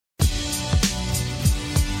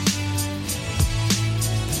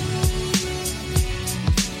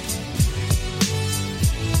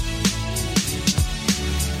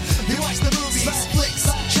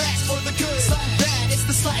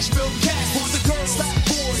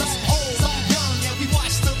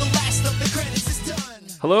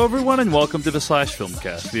Hello, everyone, and welcome to the Slash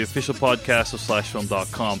Filmcast, the official podcast of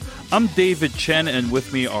SlashFilm.com. I'm David Chen, and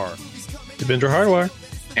with me are Devindra Harwar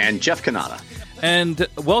and Jeff Kanata. And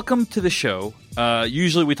welcome to the show.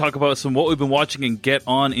 Usually we talk about what we've been watching and get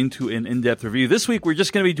on into an in-depth review. This week we're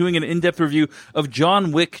just going to be doing an in-depth review of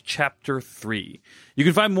John Wick Chapter 3. You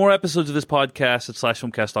can find more episodes of this podcast at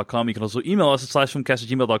slashfilmcast.com. You can also email us at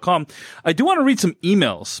slashfilmcast@gmail.com. I do want to read some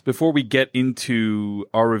emails before we get into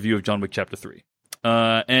our review of John Wick Chapter 3.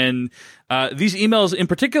 These emails in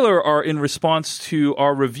particular are in response to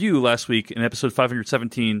our review last week in episode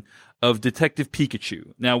 517 of Detective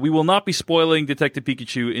Pikachu. Now, we will not be spoiling Detective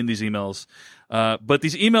Pikachu in these emails, but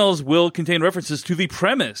these emails will contain references to the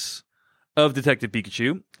premise of Detective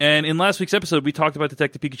Pikachu. And in last week's episode, we talked about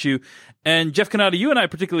Detective Pikachu. And Jeff Kanata, you and I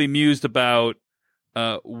particularly mused about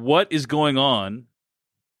what is going on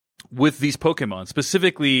with these Pokemon.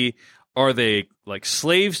 Specifically, are they like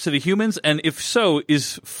slaves to the humans? And if so,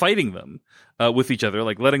 is fighting them with each other,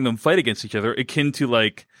 like letting them fight against each other, akin to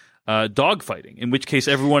like dog fighting, in which case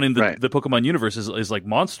everyone in the Pokemon universe is like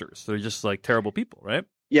monsters. They're just like terrible people, right?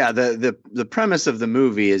 Yeah, the premise of the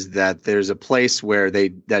movie is that there's a place where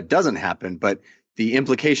that doesn't happen, but the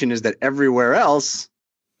implication is that everywhere else,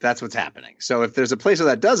 that's what's happening. So if there's a place where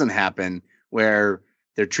that doesn't happen, where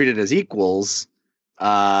they're treated as equals,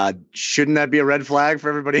 shouldn't that be a red flag for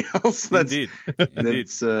everybody else? Indeed.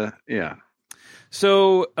 Yeah.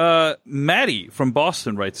 So Maddie from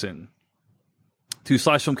Boston writes in to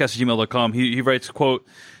slashfilmcast@gmail.com. He writes, quote,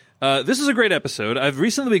 this is a great episode. I've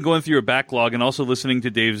recently been going through your backlog and also listening to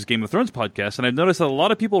Dave's Game of Thrones podcast, and I've noticed that a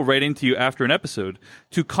lot of people write into you after an episode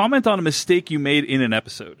to comment on a mistake you made in an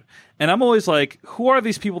episode. And I'm always like, who are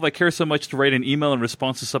these people that care so much to write an email in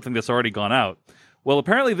response to something that's already gone out? Well,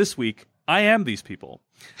 apparently this week, I am these people.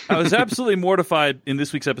 I was absolutely mortified in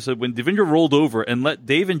this week's episode when Devindra rolled over and let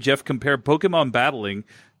Dave and Jeff compare Pokemon battling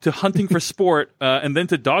to hunting for sport and then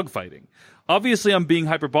to dogfighting. Obviously, I'm being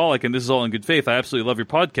hyperbolic, and this is all in good faith. I absolutely love your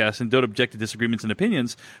podcast and don't object to disagreements and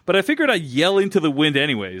opinions, but I figured I'd yell into the wind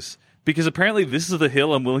anyways, because apparently this is the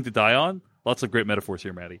hill I'm willing to die on. Lots of great metaphors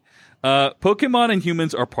here, Maddie. Pokemon and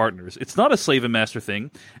humans are partners. It's not a slave and master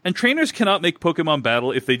thing, and trainers cannot make Pokemon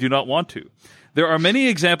battle if they do not want to. There are many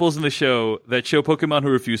examples in the show that show Pokemon who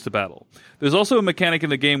refuse to battle. There's also a mechanic in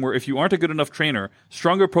the game where if you aren't a good enough trainer,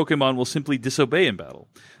 stronger Pokemon will simply disobey in battle.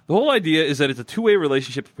 The whole idea is that it's a two-way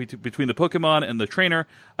relationship between the Pokemon and the trainer.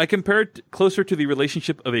 I compare it closer to the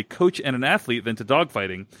relationship of a coach and an athlete than to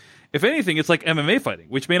dogfighting. If anything, it's like MMA fighting,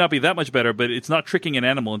 which may not be that much better, but it's not tricking an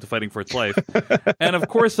animal into fighting for its life. And of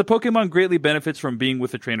course, the Pokemon greatly benefits from being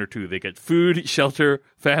with the trainer too. They get food, shelter,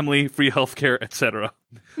 family, free healthcare, etc.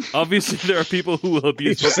 Obviously, there are people who will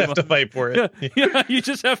abuse You just Pokemon. have to fight for it. Yeah, you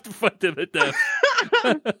just have to fight them at death.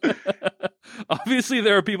 Obviously,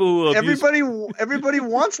 there are people who will abuse... Everybody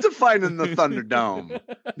wants to fight in the Thunderdome.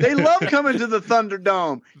 They love coming to the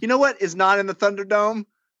Thunderdome. You know what is not in the Thunderdome?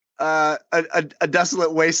 A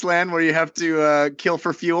desolate wasteland where you have to kill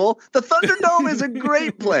for fuel. The Thunderdome is a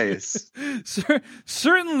great place.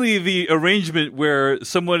 Certainly, the arrangement where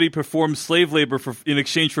somebody performs slave labor in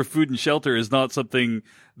exchange for food and shelter is not something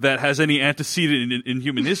that has any antecedent in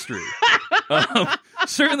human history.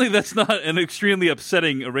 Certainly, that's not an extremely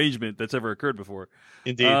upsetting arrangement that's ever occurred before.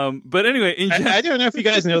 Indeed. But anyway, I don't know if you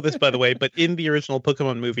guys know this, by the way, but in the original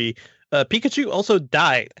Pokemon movie, Pikachu also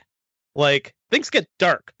died. Like, things get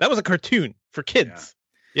dark. That was a cartoon for kids.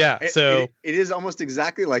 Yeah. So it is almost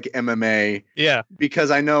exactly like MMA. Yeah.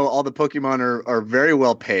 Because I know all the Pokemon are very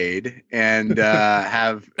well paid and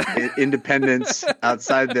have independence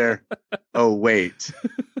outside their. Oh, wait.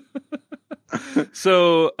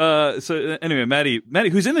 So anyway, Maddie,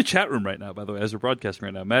 who's in the chat room right now, by the way, as we're broadcasting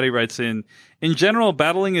right now, Maddie writes in general,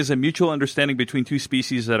 battling is a mutual understanding between two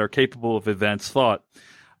species that are capable of advanced thought.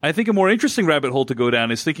 I think a more interesting rabbit hole to go down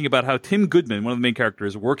is thinking about how Tim Goodman, one of the main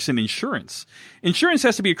characters, works in insurance. Insurance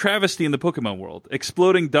has to be a travesty in the Pokemon world.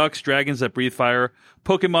 Exploding ducks, dragons that breathe fire,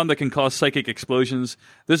 Pokemon that can cause psychic explosions.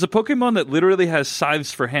 There's a Pokemon that literally has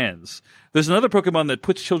scythes for hands. There's another Pokemon that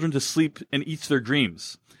puts children to sleep and eats their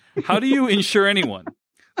dreams. How do you insure anyone?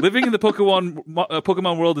 Living in the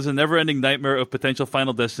Pokemon world is a never-ending nightmare of potential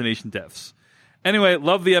final destination deaths. Anyway,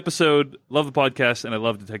 love the episode, love the podcast, and I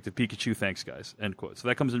love Detective Pikachu. Thanks, guys. End quote. So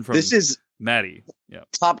that comes in from Maddie. Yeah.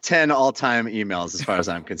 Top 10 all-time emails as far as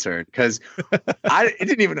I'm concerned, because it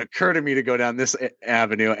didn't even occur to me to go down this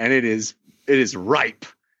avenue, and it is ripe.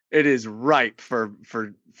 It is ripe for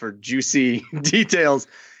juicy details.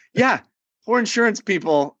 Yeah. For insurance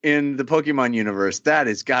people in the Pokemon universe, that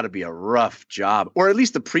has got to be a rough job, or at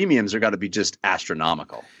least the premiums are got to be just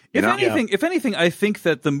astronomical. If anything, I think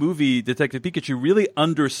that the movie Detective Pikachu really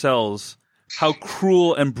undersells how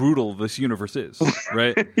cruel and brutal this universe is,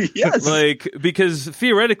 right? Yes. Like, because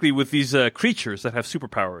theoretically, with these creatures that have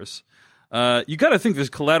superpowers, you got to think there's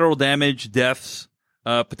collateral damage, deaths,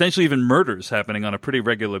 potentially even murders happening on a pretty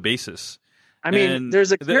regular basis. I mean, And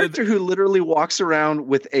there's a character who literally walks around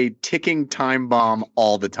with a ticking time bomb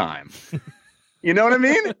all the time. You know what I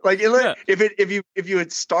mean? Like, if you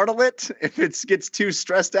would startle it, if it gets too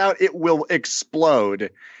stressed out, it will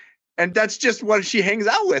explode. And that's just what she hangs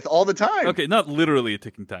out with all the time. Okay, not literally a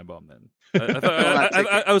ticking time bomb then.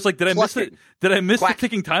 I was like, did I miss it? Did I miss the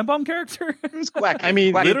ticking time bomb character? It was quacking. I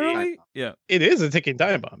mean, Literally? Yeah. It is a ticking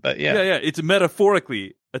time bomb, but yeah. Yeah. It's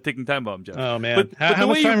metaphorically a ticking time bomb, Jeff. Oh man, But how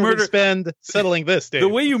much time would we spend settling this, Dave? The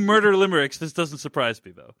way you murder limericks, this doesn't surprise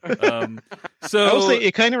me though. So I will say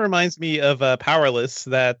it kind of reminds me of Powerless,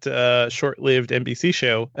 that short-lived NBC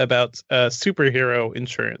show about superhero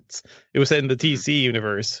insurance. It was set in the DC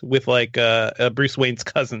universe with like Bruce Wayne's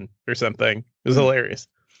cousin or something. It was hilarious.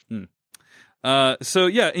 So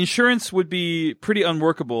yeah, insurance would be pretty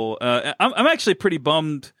unworkable. I'm actually pretty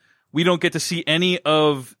bummed we don't get to see any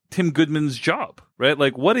of Tim Goodman's job, right?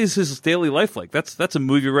 Like, what is his daily life like? That's a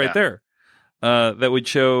movie right there. That would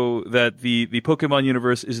show that the Pokemon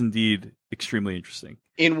universe is indeed extremely interesting.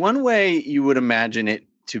 In one way, you would imagine it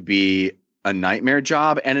to be a nightmare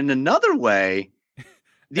job, and in another way,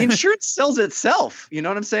 the insurance sells itself. You know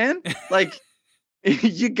what I'm saying? Like,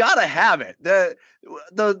 you gotta have it.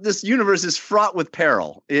 This universe is fraught with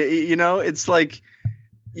peril. You know, it's like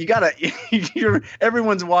you gotta.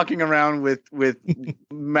 Everyone's walking around with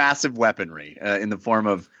massive weaponry in the form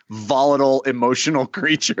of volatile, emotional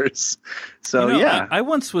creatures. So I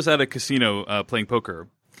once was at a casino playing poker,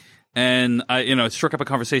 and I struck up a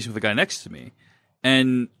conversation with the guy next to me,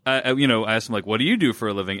 and I asked him, like, what do you do for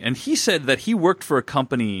a living? And he said that he worked for a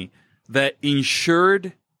company that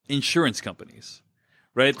insured insurance companies.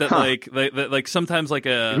 Right, that like sometimes like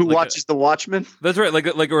a who watches The Watchmen. That's right,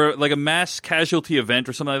 like a mass casualty event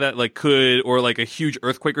or something like that, or like a huge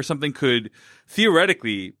earthquake or something could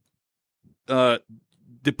theoretically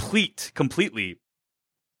deplete completely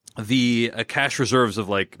the cash reserves of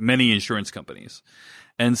like many insurance companies.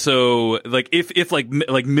 And so, like, if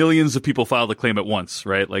like millions of people filed a claim at once,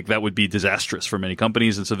 right, like that would be disastrous for many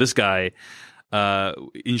companies. And so this guy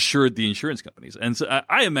insured the insurance companies, and so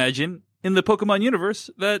I imagine in the Pokemon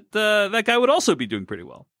universe that that guy would also be doing pretty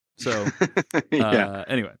well. So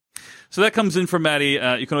anyway, so that comes in from Maddie.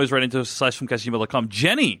 You can always write into /filmcast@gmail.com.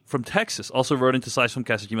 Jenny from Texas also wrote into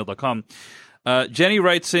 /filmcast@gmail.com. Jenny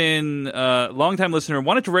writes in, longtime listener,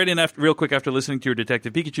 wanted to write in real quick after listening to your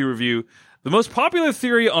Detective Pikachu review. The most popular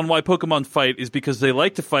theory on why Pokemon fight is because they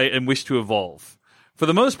like to fight and wish to evolve. For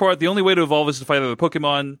the most part, the only way to evolve is to fight other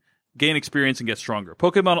Pokemon, gain experience, and get stronger.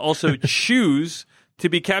 Pokemon also choose to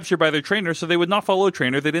be captured by their trainer, so they would not follow a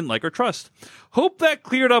trainer they didn't like or trust. Hope that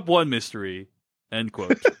cleared up one mystery. End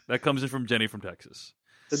quote. That comes in from Jenny from Texas.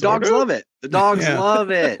 The dogs love it. The dogs love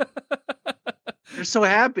it. They're so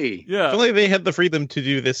happy. Yeah. If only they had the freedom to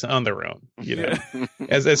do this on their own,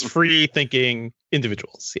 as free thinking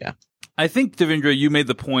individuals. Yeah. I think, Devindra, you made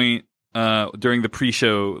the point during the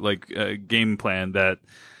pre-show game plan that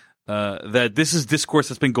this is discourse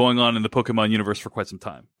that's been going on in the Pokemon universe for quite some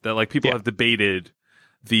time. That like people have debated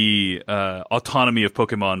the autonomy of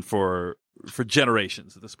Pokemon for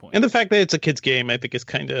generations at this point. And the fact that it's a kid's game, I think, is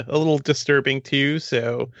kind of a little disturbing too.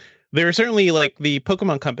 So there are certainly, like, the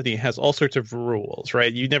Pokemon Company has all sorts of rules,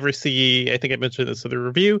 right? You never see, I think I mentioned this in the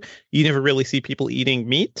review, you never really see people eating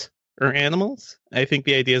meat or animals. I think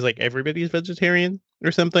the idea is like everybody's vegetarian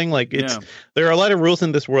or something. Like there are a lot of rules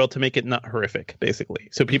in this world to make it not horrific, basically.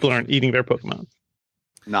 So people aren't eating their Pokemon.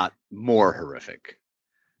 Not more horrific.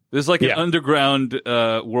 There's like an underground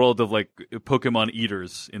world of like Pokemon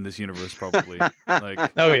eaters in this universe, probably.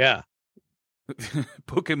 Like, oh yeah,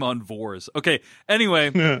 Pokemon Vores. Okay.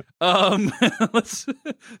 Anyway,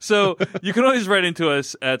 so you can always write into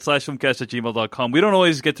us at /filmcast@gmail.com. We don't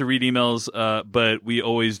always get to read emails, but we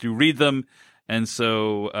always do read them, and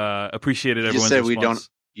so appreciated everyone's response.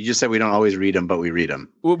 You just said we don't always read them, but we read them.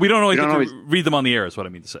 Well, we don't always read them on the air, is what I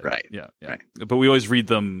mean to say. Right. Yeah. Right. But we always read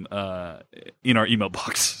them in our email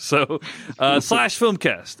box. So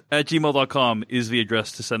 /filmcast@gmail.com is the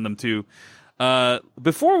address to send them to.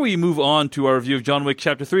 Before we move on to our review of John Wick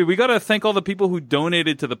Chapter 3, we got to thank all the people who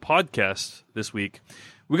donated to the podcast this week.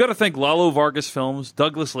 We got to thank Lalo Vargas Films,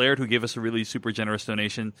 Douglas Laird, who gave us a really super generous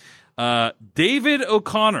donation, David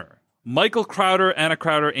O'Connor, Michael Crowder, Anna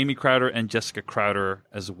Crowder, Amy Crowder, and Jessica Crowder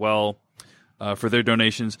as well for their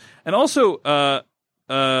donations. And also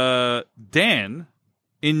Dan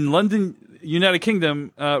in London, United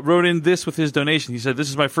Kingdom wrote in this with his donation. He said, "This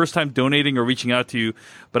is my first time donating or reaching out to you,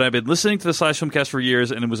 but I've been listening to the Slash Filmcast for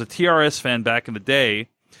years and was a TRS fan back in the day.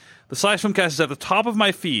 The Slash Filmcast is at the top of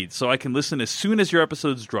my feed, so I can listen as soon as your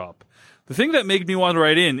episodes drop. The thing that made me want to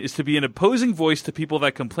write in is to be an opposing voice to people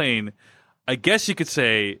that complain. I guess you could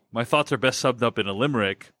say my thoughts are best summed up in a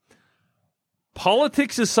limerick.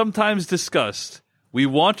 Politics is sometimes discussed. We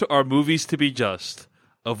want our movies to be just.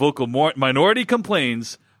 A vocal minority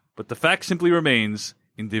complains, but the fact simply remains,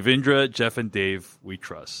 in Devindra, Jeff, and Dave, we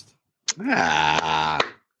trust."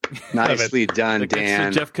 Nicely done,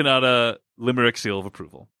 Dan. Jeff Kanata limerick seal of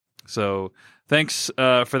approval. So thanks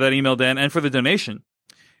for that email, Dan, and for the donation.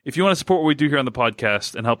 If you want to support what we do here on the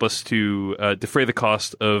podcast and help us to defray the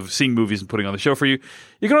cost of seeing movies and putting on the show for you,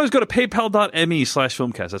 you can always go to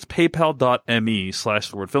paypal.me/filmcast. That's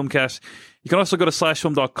paypal.me/filmcast. You can also go to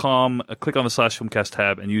slashfilm.com, click on the /filmcast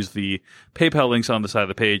tab, and use the PayPal links on the side of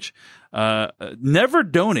the page. Never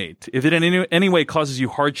donate if it in any way causes you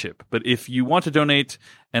hardship. But if you want to donate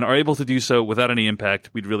and are able to do so without any impact,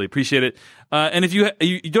 we'd really appreciate it. And if you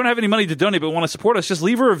don't have any money to donate but want to support us, just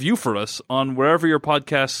leave a review for us on wherever your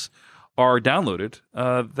podcasts are downloaded.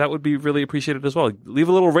 That would be really appreciated as well. Leave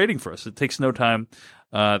a little rating for us. It takes no time.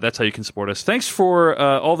 That's how you can support us. Thanks for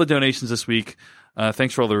all the donations this week.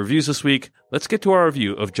 Thanks for all the reviews this week. Let's get to our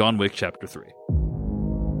review of John Wick Chapter 3.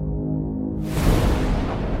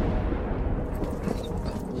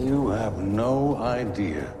 You have no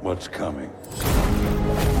idea what's coming.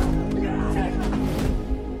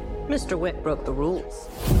 Mr. Wick broke the rules.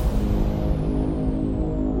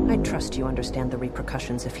 I trust you understand the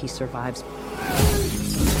repercussions if he survives.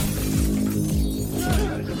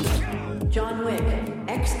 John Wick,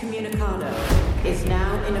 excommunicado, is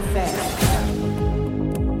now in effect.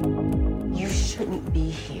 You shouldn't be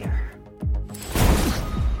here.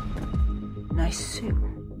 Nice suit.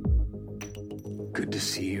 Good to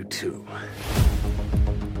see you too.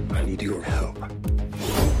 I need your help.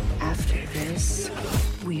 After this,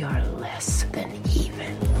 we are less than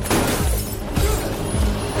even.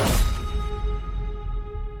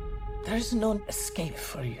 There's no escape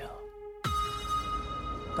for you.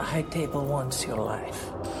 The High Table wants your life.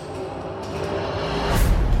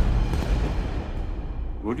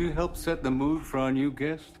 Would you help set the mood for our new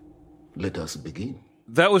guest? Let us begin.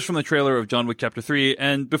 That was from the trailer of John Wick Chapter 3.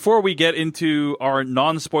 And before we get into our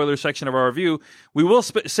non-spoiler section of our review, we will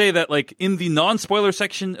say that, like, in the non-spoiler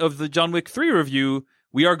section of the John Wick 3 review,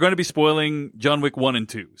 we are going to be spoiling John Wick 1 and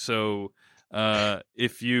 2. So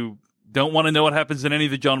if you don't want to know what happens in any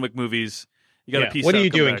of the John Wick movies, you got to piece out. What are you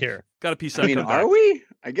doing back. here? Got to piece out. I mean, are we?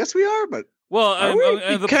 I guess we are, but well,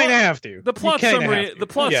 you kind of have to. The plot summary. The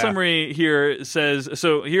plot summary here says.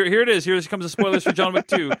 So here it is. Here comes the spoilers for John Wick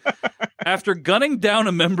 2. After gunning down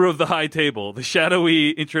a member of the High Table, the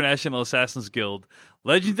shadowy International Assassins Guild,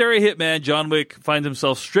 legendary hitman John Wick finds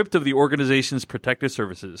himself stripped of the organization's protective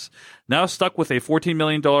services. Now stuck with a $14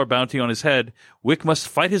 million bounty on his head, Wick must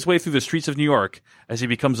fight his way through the streets of New York as he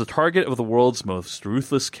becomes the target of the world's most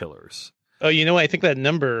ruthless killers. Oh, you know, I think that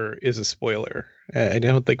number is a spoiler. I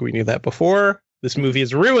don't think we knew that before. This movie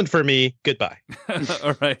is ruined for me. Goodbye.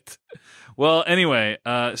 All right. Well, anyway,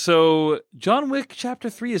 so John Wick Chapter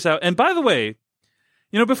 3 is out. And by the way,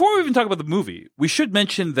 you know, before we even talk about the movie, we should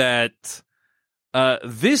mention that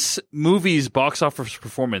this movie's box office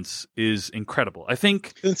performance is incredible. I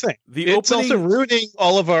think It's insane. It's also ruining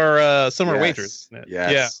all of our summer wagers.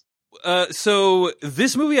 Yes. So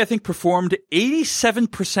this movie, I think, performed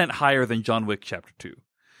 87% higher than John Wick Chapter 2,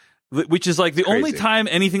 which is like the only time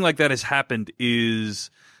anything like that has happened is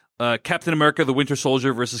Captain America, the Winter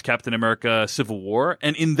Soldier versus Captain America, Civil War.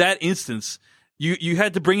 And in that instance, you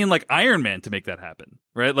had to bring in like Iron Man to make that happen,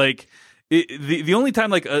 right? Like the only time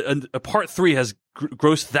like a part 3 has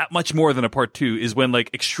grossed that much more than a part 2 is when like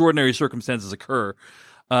extraordinary circumstances occur.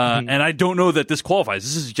 And I don't know that this qualifies.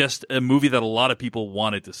 This is just a movie that a lot of people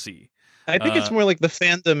wanted to see. I think it's more like the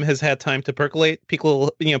fandom has had time to percolate.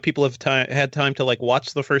 People have had time to like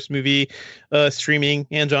watch the first movie streaming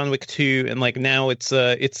and John Wick 2, and like now it's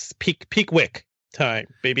peak Wick time,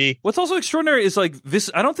 baby. What's also extraordinary is like this.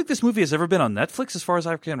 I don't think this movie has ever been on Netflix, as far as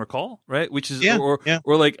I can recall. Right, which is or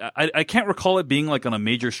like I can't recall it being like on a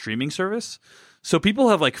major streaming service. So people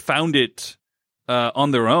have like found it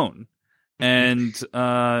on their own. And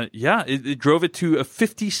it drove it to a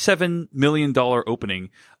 $57 million opening,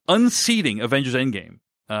 unseating Avengers Endgame.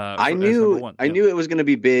 I knew it was going to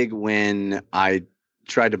be big when I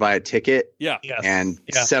tried to buy a ticket. Yeah. And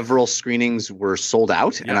several screenings were sold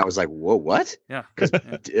out. Yeah. And I was like, whoa, what? Yeah. Because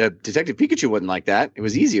Detective Pikachu wasn't like that. It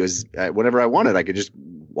was easy. It was whenever I wanted, I could just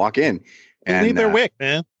walk in. And leave their Wick,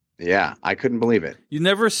 man. Yeah, I couldn't believe it. You've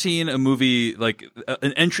never seen a movie like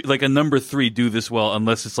an entry, like a number 3 do this well,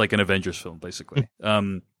 unless it's like an Avengers film, basically.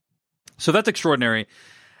 So that's extraordinary.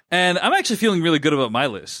 And I'm actually feeling really good about my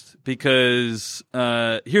list because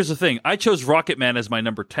here's the thing. I chose Rocket Man as my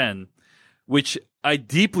number 10, which I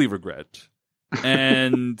deeply regret.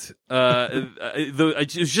 And it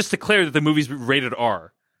was just declared that the movie's rated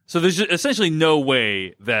R. So there's essentially no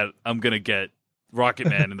way that I'm going to get Rocket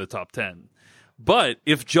Man in the top 10. But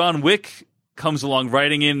if John Wick comes along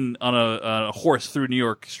riding in on a horse through New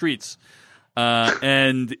York streets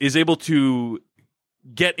and is able to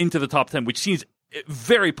get into the top 10, which seems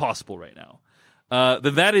very possible right now,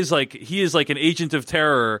 then that is like he is like an agent of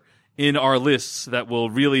terror in our lists that will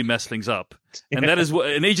really mess things up. And that is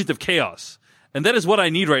an agent of chaos. And that is what I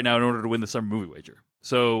need right now in order to win the summer movie wager.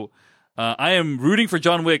 So I am rooting for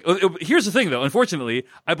John Wick. Here's the thing, though. Unfortunately,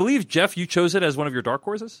 I believe, Jeff, you chose it as one of your dark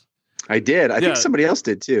horses. I did. I think somebody else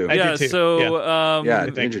did too. I did too. So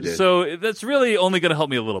Danger did. So that's really only going to help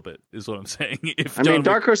me a little bit, is what I'm saying. If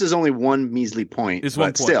Dark Horse is only one measly point. It's 1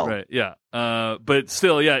 point, still. right? Yeah. But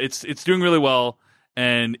still, yeah, it's doing really well,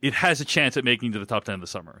 and it has a chance at making it to the top 10 of the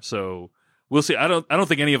summer. So we'll see. I don't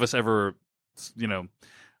think any of us ever,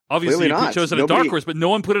 obviously we chose it a dark horse, but no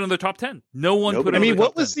one put it in the top 10. No one put it. I mean,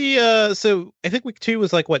 what was the? So I think week 2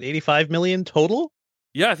 was like what 85 million total.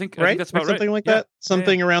 Yeah, I think that's about something right. Like that.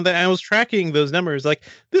 Something around that. And I was tracking those numbers. Like,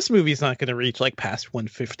 this movie's not going to reach like past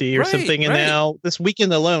 150 or something. And now this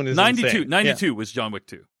weekend alone is 92. insane. 92 was John Wick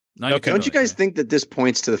 2. Okay. Don't you guys think that this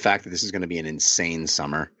points to the fact that this is going to be an insane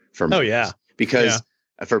summer for movies? Oh yeah, because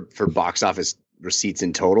for box office receipts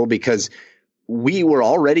in total, because we were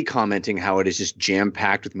already commenting how it is just jam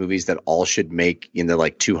packed with movies that all should make in the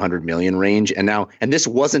like 200 million range, and this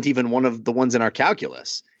wasn't even one of the ones in our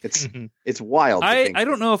calculus. It's wild. I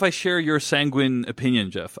don't know if I share your sanguine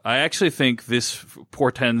opinion, Jeff. I actually think this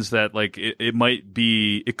portends that like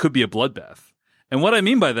it could be a bloodbath. And what I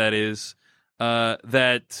mean by that is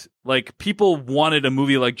that like people wanted a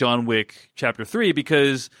movie like John Wick Chapter 3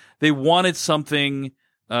 because they wanted something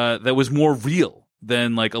that was more real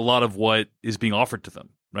than like a lot of what is being offered to them,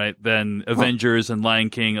 right? Than Avengers and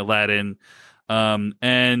Lion King, Aladdin.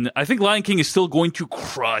 And I think Lion King is still going to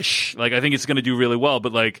crush. Like, I think it's going to do really well.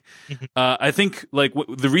 But like, I think like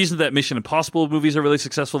the reason that Mission Impossible movies are really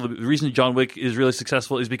successful, the reason John Wick is really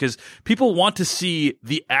successful is because people want to see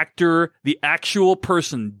the actor, the actual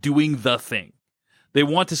person doing the thing. They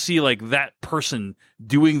want to see like that person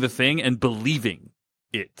doing the thing and believing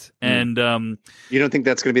it. And you don't think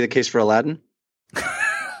that's going to be the case for Aladdin?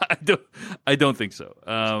 I don't think so.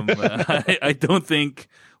 I don't think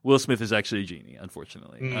Will Smith is actually a genie,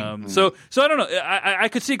 unfortunately. So I don't know. I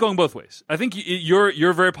could see it going both ways. I think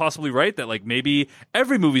you're very possibly right that like maybe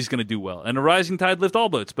every movie's going to do well and a rising tide lift all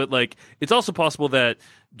boats. But like it's also possible that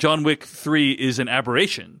John Wick 3 is an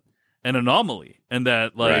aberration, an anomaly, and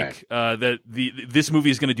that like this movie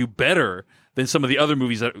is going to do better than some of the other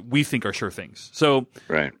movies that we think are sure things. So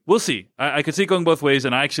we'll see. I could see it going both ways,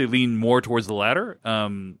 and I actually lean more towards the latter.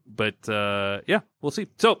 But we'll see.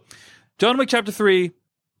 So John Wick Chapter 3,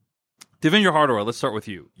 Devindra Hardawar, let's start with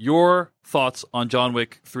you. Your thoughts on John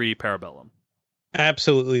Wick 3 Parabellum?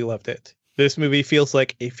 Absolutely loved it. This movie feels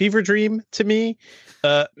like a fever dream to me,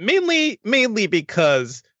 mainly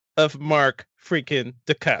because of Mark freaking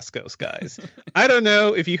Dacascos, guys. I don't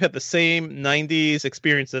know if you had the same 90s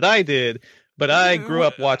experience that I did, but I grew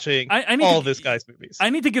up watching all this guy's movies.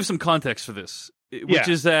 I need to give some context for this, which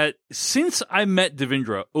is that since I met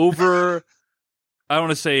Devindra over, I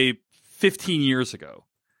want to say 15 years ago,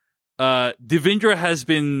 Devindra has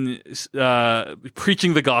been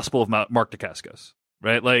preaching the gospel of Mark Dacascos,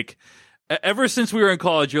 right? Like, ever since we were in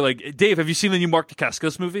college, you're like, Dave, have you seen the new Mark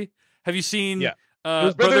Dacascos movie? Have you seen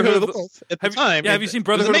Brotherhood of the Wolf at the time? Yeah, have you seen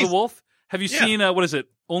Brotherhood of the Wolf? Have you seen, what is it,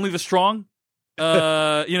 Only the Strong?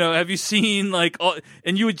 Have you seen, like,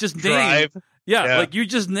 and you would just name... Drive. Like you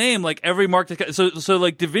just name like every Mark Dacascos. So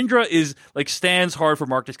like Devindra is like stands hard for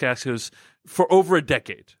Mark Dacascos for over a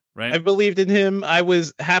decade, right? I believed in him. I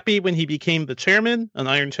was happy when he became the chairman on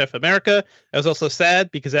Iron Chef America. I was also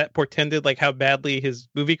sad because that portended like how badly his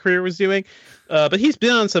movie career was doing. But he's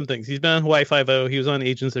been on some things. He's been on Hawaii Five-0. He was on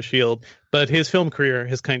Agents of S.H.I.E.L.D., but his film career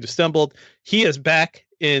has kind of stumbled. He is back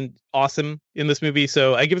in awesome in this movie,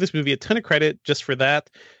 so I give this movie a ton of credit just for that.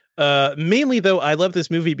 Mainly, though, I love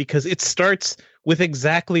this movie because it starts with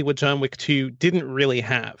exactly what John Wick 2 didn't really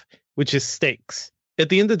have, which is stakes. At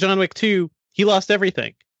the end of John Wick 2, he lost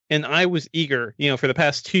everything. And I was eager, for the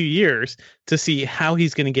past 2 years to see how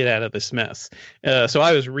he's going to get out of this mess. So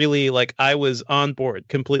I was really I was on board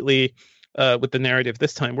completely with the narrative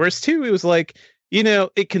this time. Whereas 2, it was like,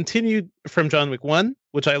 it continued from John Wick 1,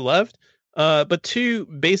 which I loved. But 2,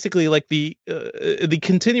 basically, like the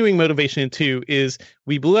continuing motivation in 2 is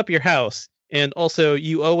we blew up your house, and also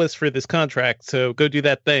you owe us for this contract, so go do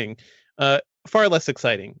that thing. Far less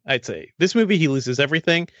exciting, I'd say. This movie, he loses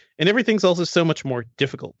everything, and everything's also so much more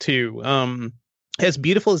difficult too. As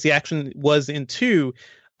beautiful as the action was in 2,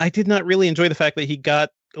 I did not really enjoy the fact that he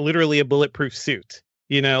got literally a bulletproof suit.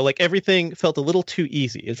 Like everything felt a little too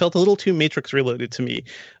easy. It felt a little too Matrix Reloaded to me.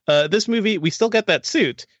 This movie, we still get that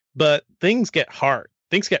suit, but things get hard.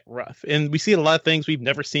 Things get rough. And we see a lot of things we've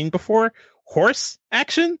never seen before. Horse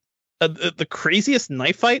action, the craziest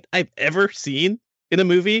knife fight I've ever seen in a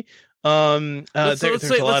movie. Let's save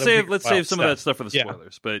some of that stuff for the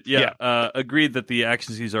spoilers. Yeah. But agreed that the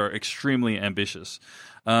action scenes are extremely ambitious.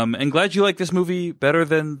 And glad you like this movie better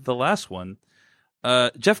than the last one.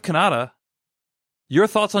 Jeff Kanata, your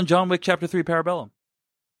thoughts on John Wick Chapter 3 Parabellum?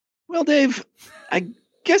 Well, Dave, I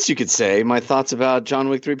guess you could say my thoughts about John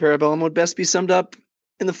Wick 3 Parabellum would best be summed up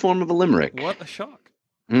in the form of a limerick. What a shock.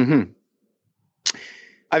 Mm-hmm.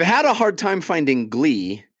 I've had a hard time finding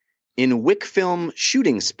glee in Wick film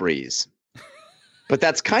shooting sprees, but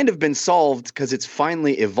that's kind of been solved because it's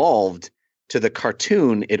finally evolved to the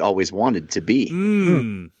cartoon it always wanted to be.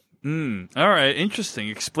 All right, interesting.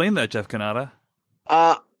 Explain that, Jeff Kanata.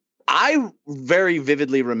 I very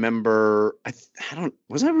vividly remember.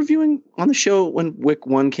 Was I reviewing on the show when Wick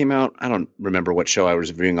 1 came out? I don't remember what show I was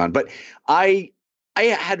reviewing on, but I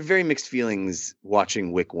had very mixed feelings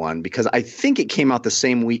watching Wick 1 because I think it came out the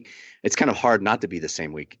same week. It's kind of hard not to be the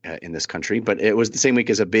same week in this country, but it was the same week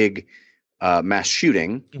as a big mass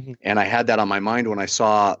shooting. Mm-hmm. And I had that on my mind when I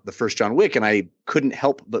saw the first John Wick, and I couldn't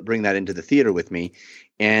help but bring that into the theater with me.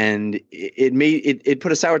 And it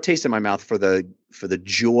put a sour taste in my mouth for the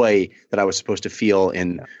joy that I was supposed to feel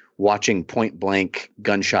in watching point blank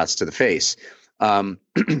gunshots to the face. And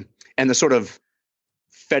the sort of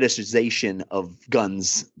fetishization of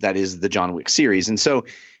guns that is the John Wick series. And so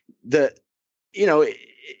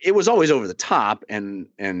it was always over the top and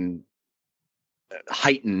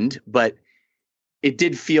heightened, but it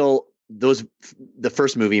did feel the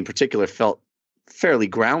first movie in particular felt fairly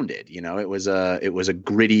grounded. It was a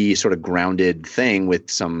gritty sort of grounded thing with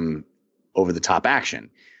some over the top action.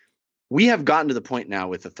 We have gotten to the point now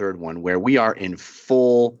with the third one where we are in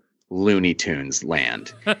full Looney Tunes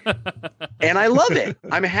land. And I love it.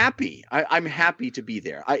 I'm happy. I'm happy to be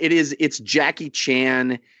there. It's Jackie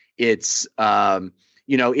Chan. It's,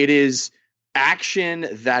 it is action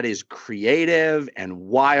that is creative and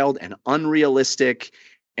wild and unrealistic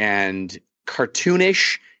and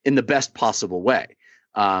cartoonish in the best possible way.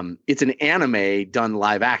 It's an anime done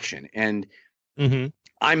live action. And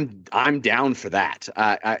I'm down for that.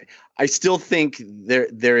 I still think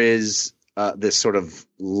there is this sort of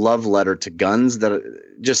love letter to guns that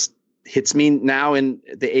just hits me now in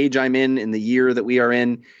the age I'm in the year that we are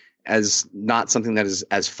in, as not something that is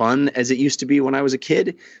as fun as it used to be when I was a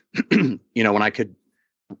kid. When I could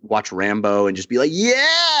watch Rambo and just be like,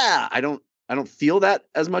 yeah, I don't feel that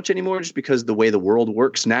as much anymore just because the way the world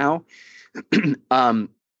works now.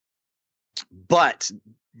 But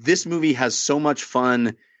this movie has so much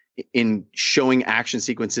fun in showing action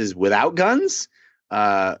sequences without guns.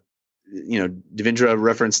 Devindra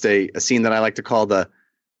referenced a scene that I like to call the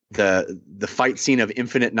fight scene of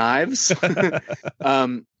infinite knives.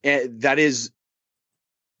 That is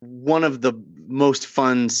one of the most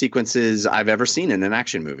fun sequences I've ever seen in an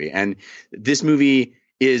action movie. And this movie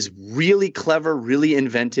is really clever, really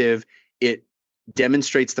inventive. It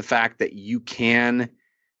demonstrates the fact that you can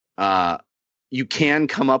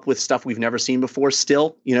come up with stuff we've never seen before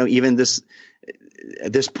still, even this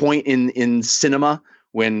point in cinema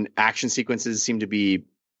when action sequences seem to be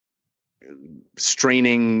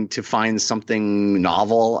straining to find something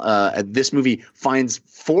novel. This movie finds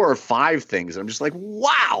 4 or 5 things. I'm just like,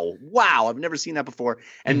 wow, I've never seen that before.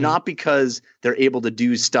 And not because they're able to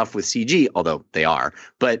do stuff with CG, although they are,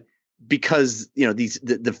 but because,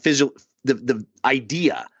 the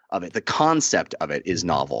idea of it, the concept of it is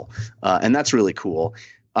novel. And that's really cool.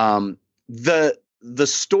 The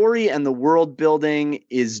story and the world building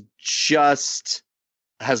is just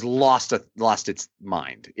has lost its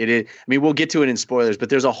mind. It is, we'll get to it in spoilers,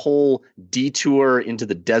 but there's a whole detour into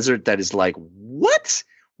the desert that is like, what?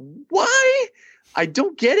 Why? I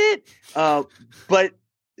don't get it. But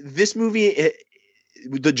this movie,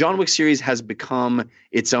 the John Wick series has become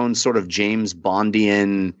its own sort of James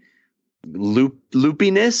Bondian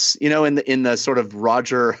loopiness, in the sort of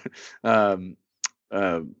Roger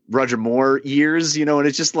Moore years, and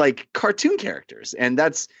it's just like cartoon characters, and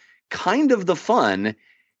that's kind of the fun.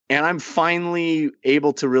 and I'm finally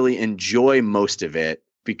able to really enjoy most of it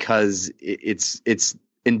because it's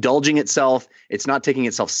indulging itself. It's not taking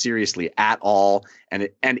itself seriously at all, and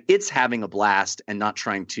it's having a blast and not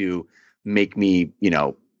trying to make me,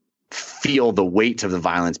 feel the weight of the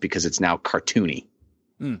violence because it's now cartoony.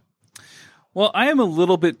 Well, I am a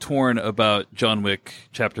little bit torn about John Wick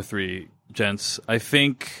Chapter 3, gents. I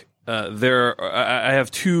think I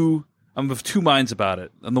have I'm of two minds about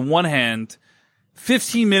it. On the one hand,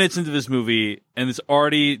 15 minutes into this movie, and it's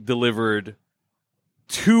already delivered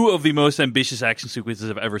two of the most ambitious action sequences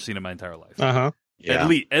I've ever seen in my entire life. Uh-huh. Yeah.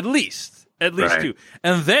 At least Right. two.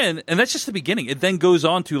 And that's just the beginning. It then goes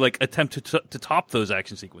on to attempt to top those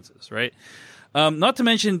action sequences, right? Not to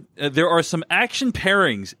mention, there are some action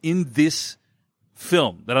pairings in this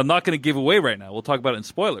film that I'm not going to give away right now. We'll talk about it in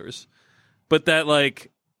spoilers. But that,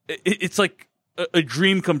 it's like a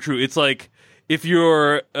dream come true. It's like if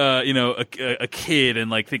you're, a kid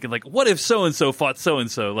and thinking what if so-and-so fought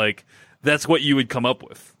so-and-so? That's what you would come up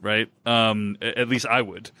with, right? At least I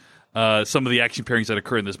would. Some of the action pairings that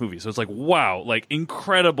occur in this movie. So it's wow,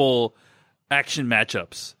 incredible action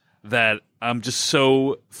matchups that I'm just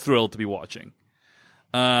so thrilled to be watching.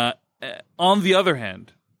 On the other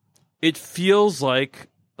hand, it feels like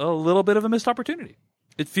a little bit of a missed opportunity.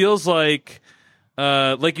 It feels like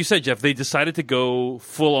you said, Jeff, they decided to go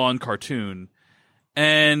full on cartoon.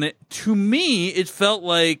 And to me, it felt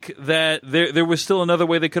like that there was still another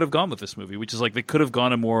way they could have gone with this movie, which is they could have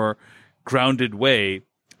gone a more grounded way.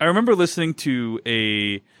 I remember listening to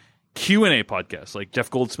a Q&A podcast, like Jeff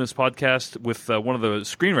Goldsmith's podcast with one of the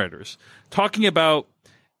screenwriters, talking about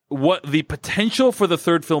what the potential for the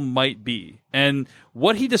third film might be. And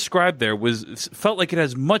what he described there felt like it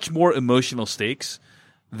has much more emotional stakes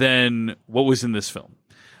than what was in this film.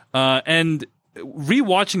 And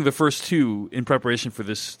rewatching the first two in preparation for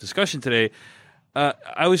this discussion today,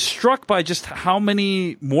 I was struck by just how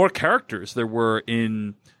many more characters there were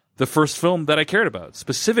in the first film that I cared about.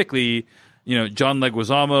 Specifically, John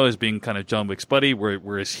Leguizamo as being kind of John Wick's buddy.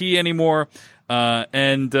 Where is he anymore?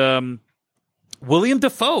 And William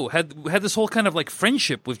Dafoe had this whole kind of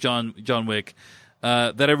friendship with John Wick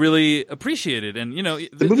that I really appreciated. And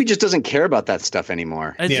the movie just doesn't care about that stuff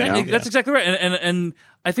anymore. Exactly, that's exactly right. And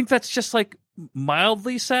I think that's just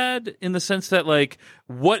mildly sad in the sense that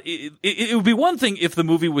it would be one thing if the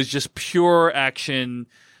movie was just pure action,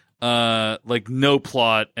 no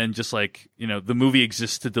plot, and just the movie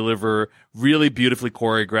exists to deliver really beautifully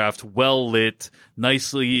choreographed, well lit,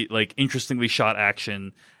 nicely interestingly shot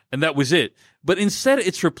action, and that was it. But instead,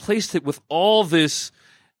 it's replaced it with all this,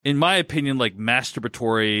 in my opinion,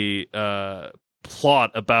 masturbatory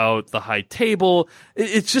plot about the high table.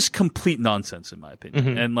 It's just complete nonsense, in my opinion.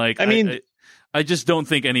 Mm-hmm. And I just don't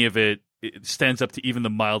think any of it stands up to even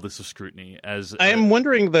the mildest of scrutiny. I am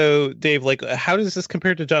wondering, though, Dave, how does this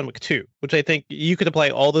compare to John Wick 2, which I think you could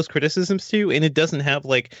apply all those criticisms to, and it doesn't have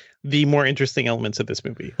the more interesting elements of this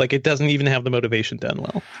movie. It doesn't even have the motivation done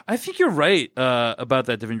well. I think you're right about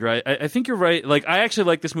that, Devendra. I think you're right. I actually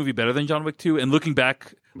like this movie better than John Wick 2, and looking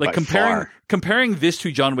back, comparing this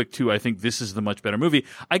to John Wick 2, I think this is the much better movie.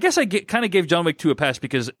 I guess I kind of gave John Wick 2 a pass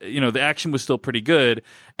because the action was still pretty good,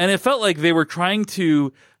 and it felt like they were trying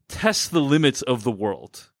to test the limits of the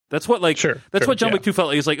world. That's what what John Wick 2 felt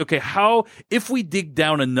like. It's okay, how, if we dig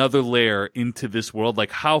down another layer into this world,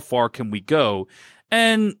 how far can we go?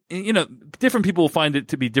 And, different people will find it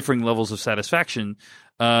to be differing levels of satisfaction,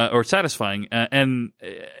 or satisfying. And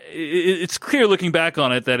it's clear looking back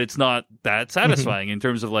on it that it's not that satisfying in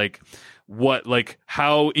terms of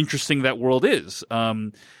how interesting that world is.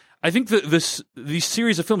 I think that these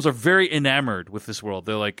series of films are very enamored with this world.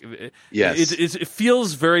 They're yes, it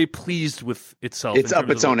feels very pleased with itself. It's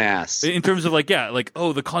up its own ass in terms of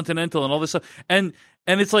the Continental and all this stuff.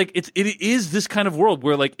 And it's it is this kind of world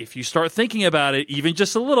where if you start thinking about it even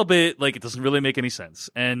just a little bit, it doesn't really make any sense.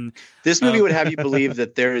 And this movie would have you believe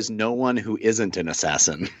that there is no one who isn't an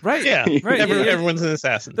assassin. Right. Yeah. Right. Everyone's an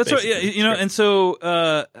assassin. That's basically. Right.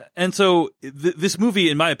 Yeah. And so this movie,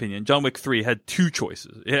 in my opinion, John Wick 3 had two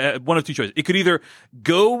choices. It had one of two choices. It could either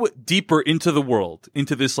go deeper into the world,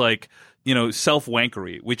 into this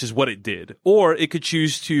self-wankery, which is what it did, or it could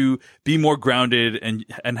choose to be more grounded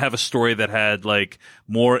and have a story that had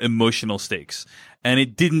more emotional stakes. And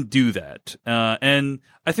it didn't do that. And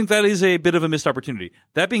I think that is a bit of a missed opportunity.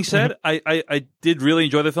 That being said, I did really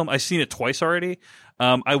enjoy the film. I've seen it twice already.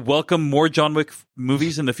 I welcome more John Wick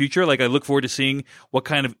movies in the future. I look forward to seeing what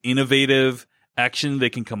kind of innovative action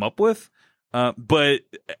they can come up with. But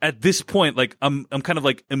at this point, I'm kind of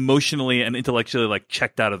emotionally and intellectually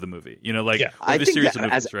checked out of the movie. I think that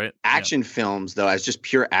as action films, though, as just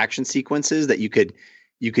pure action sequences that you could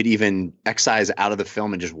you could even excise out of the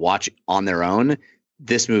film and just watch on their own,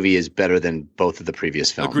 this movie is better than both of the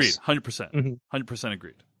previous films. Agreed, 100%. 100%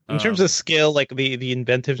 agreed. In terms of scale, like the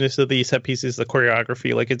inventiveness of the set pieces, the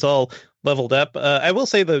choreography, like it's all leveled up. I will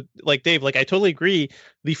say like Dave, like I totally agree.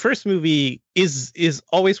 The first movie is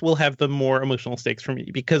always will have the more emotional stakes for me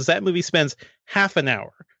because that movie spends half an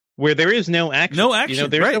hour where there is no action. No action. You know,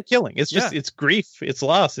 there's right. no killing. It's just it's grief, it's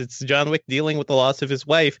loss. It's John Wick dealing with the loss of his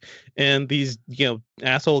wife and these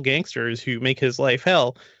asshole gangsters who make his life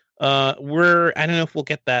hell. I don't know if we'll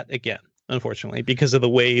get that again. Unfortunately, because of the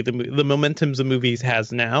way the momentums of movies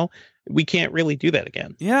has now, we can't really do that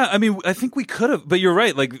again. Yeah, I mean, I think we could have, but you're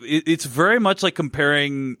right. Like, it's very much like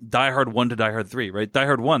comparing Die Hard 1 to Die Hard 3, right? Die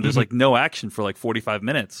Hard 1, there's like no action for like 45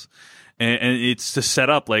 minutes. And it's to set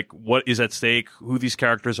up like what is at stake, who these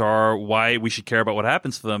characters are, why we should care about what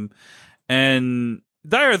happens to them. And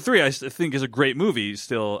Die Hard 3, I think, is a great movie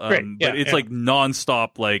still. But it's like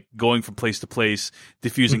nonstop, like going from place to place,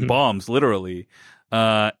 diffusing bombs, literally.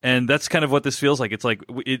 And that's kind of what this feels like. It's like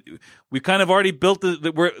we kind of already built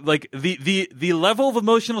we're like the level of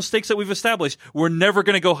emotional stakes that we've established. We're never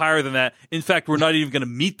going to go higher than that. In fact, we're not even going to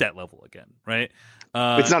meet that level again, right?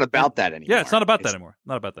 It's not about that anymore. Yeah, it's not about that anymore.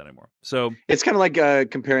 Not about that anymore. So it's kind of like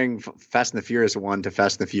comparing Fast and the Furious 1 to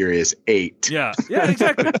Fast and the Furious 8. Yeah,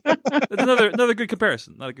 exactly. That's another good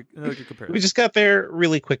comparison. Another good comparison. We just got there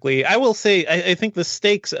really quickly. I will say, I think the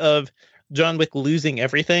stakes of John Wick losing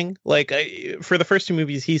everything, like for the first two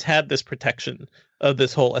movies, he's had this protection of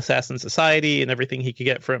this whole assassin society and everything he could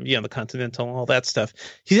get from the Continental and all that stuff.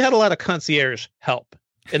 He's had a lot of concierge help,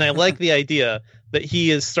 and I like the idea that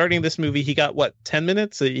he is starting this movie. He got 10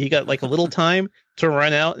 minutes. He got like a little time to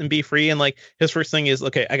run out and be free. And like his first thing is,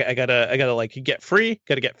 okay, I gotta like get free,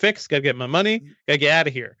 gotta get fixed, gotta get my money, gotta get out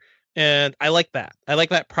of here. And I like that. I like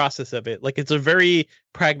that process of it. Like it's a very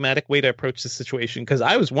pragmatic way to approach the situation. Because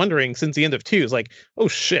I was wondering since the end of 2, is like, oh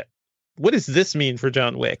shit, what does this mean for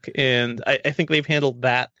John Wick? And I think they've handled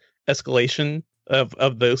that escalation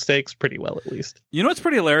of those stakes pretty well, at least. You know what's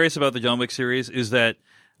pretty hilarious about the John Wick series is that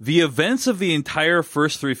the events of the entire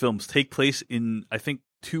first 3 films take place in, I think,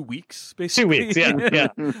 2 weeks, basically. 2 weeks, yeah.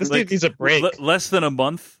 This dude needs a break. Less than a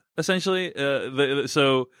month, essentially.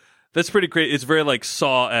 So that's pretty great. It's very like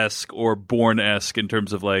Saw-esque or Bourne-esque in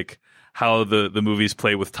terms of like how the movies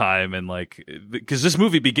play with time and like, because this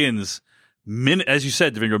movie begins as you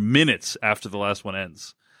said, minutes after the last one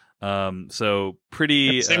ends. So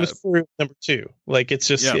pretty. Same as for number 2. Like it's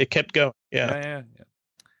just it kept going. Yeah.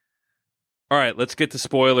 All right, let's get to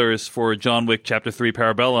spoilers for John Wick Chapter 3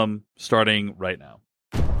 Parabellum, starting right now.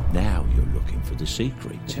 Now you're looking for the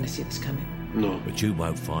secret. Can I see this coming? No, But you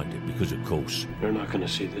won't find it because, of course, you're not going to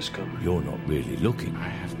see this coming. you're not really looking. I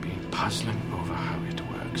have been puzzling over how it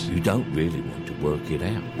works. You don't really want to work it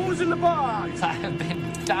out. I have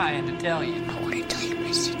been dying to tell you. I want to tell you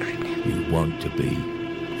my secret. You want to be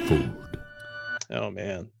fooled. Oh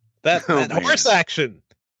man, that horse action.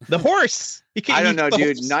 The horse. I don't know,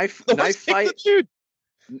 dude. Knife fight. Dude.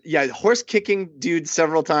 Yeah, horse kicking dude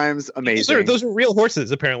several times. Amazing. Those are real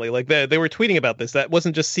horses, apparently. Like they were tweeting about this. That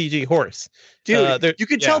wasn't just CG horse. Dude, you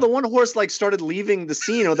could tell the one horse like started leaving the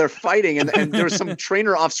scene or they're fighting and there was some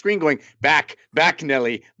trainer off screen going, back,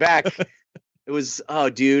 Nelly, back. It was, oh,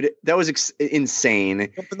 dude, that was insane.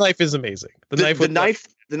 But the knife is amazing. The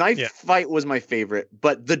knife fight was my favorite,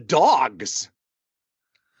 but the dogs.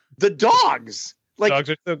 Like, dogs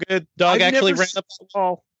are so good. Dog actually ran up the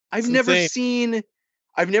wall. I've never seen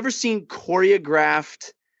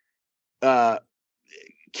choreographed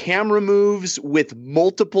camera moves with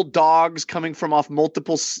multiple dogs coming from off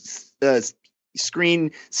multiple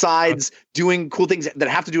screen sides doing cool things that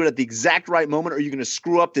have to do it at the exact right moment, or you're going to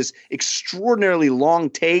screw up this extraordinarily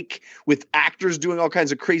long take with actors doing all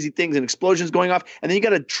kinds of crazy things and explosions going off, and then you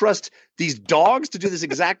got to trust these dogs to do this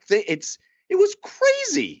exact thing. It was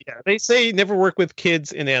crazy. Yeah, they say never work with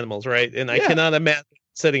kids and animals, right? And I cannot imagine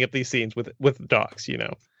setting up these scenes with dogs, you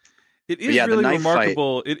know. It is really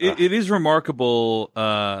remarkable. It is remarkable,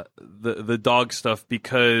 the dog stuff,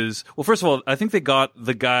 because, well, first of all, I think they got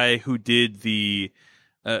the guy who did who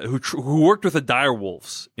worked with the dire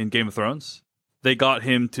wolves in Game of Thrones. They got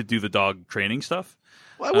him to do the dog training stuff.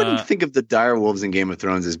 Well, I wouldn't think of the dire wolves in Game of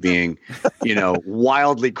Thrones as being,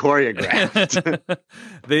 wildly choreographed.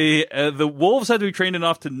 The wolves had to be trained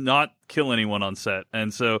enough to not kill anyone on set,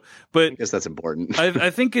 and so. But I guess that's important.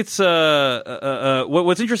 I think it's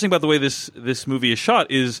what's interesting about the way this movie is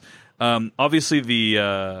shot is obviously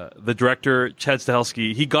the director Chad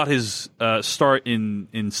Stahelski. He got his start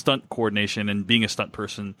in stunt coordination and being a stunt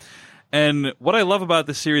person, and what I love about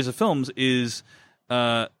this series of films is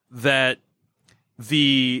that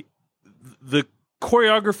the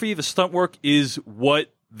choreography, the stunt work is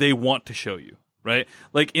what they want to show you, right?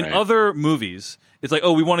 Like in other movies, it's like,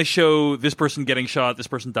 oh, we want to show this person getting shot, this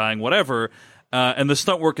person dying, whatever, and the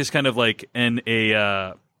stunt work is kind of like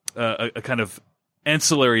a kind of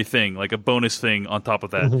ancillary thing, like a bonus thing on top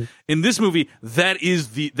of that. Mm-hmm. In this movie, that is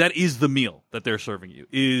the meal that they're serving you.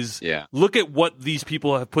 Look at what these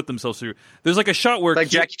people have put themselves through. There's like a shot where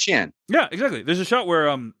Jackie Chan. Yeah, exactly. There's a shot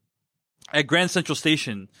where at Grand Central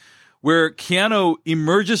Station where Keanu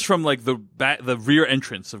emerges from like the rear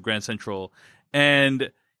entrance of Grand Central,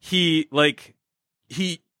 and he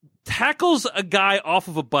tackles a guy off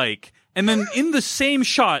of a bike, and then in the same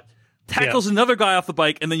shot tackles another guy off the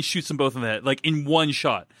bike and then shoots them both in the head, like in one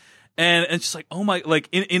shot. And it's just like, oh my, like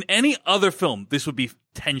in any other film, this would be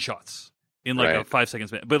 10 shots in like a 5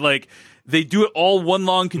 seconds. But like they do it all one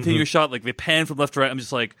long continuous shot. Like they pan from left to right. I'm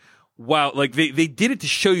just like, wow. Like they did it to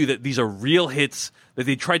show you that these are real hits, that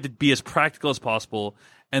they tried to be as practical as possible.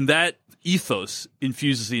 And that ethos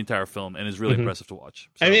infuses the entire film and is really impressive to watch.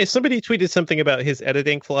 So. I mean, somebody tweeted something about his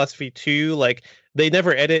editing philosophy too. Like they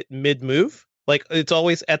never edit mid-move. Like it's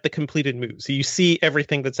always at the completed move. So you see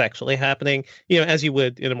everything that's actually happening, as you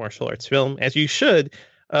would in a martial arts film, as you should.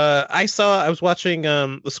 I was watching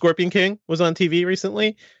The Scorpion King was on TV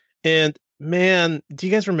recently. And man, do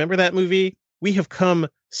you guys remember that movie? We have come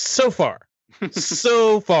so far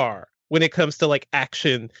when it comes to like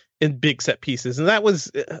action and big set pieces. And that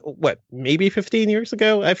was maybe 15 years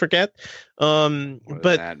ago? I forget.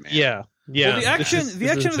 Yeah. Yeah, well, the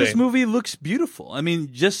action of this movie looks beautiful. I mean,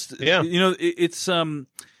 it's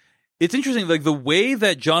interesting. Like the way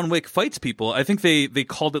that John Wick fights people, I think they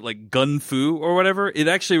called it like gun fu or whatever. It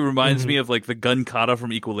actually reminds me of like the gun kata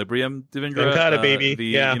from Equilibrium. Devendra, gun kata, baby.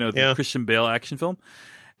 The Christian Bale action film,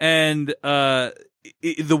 and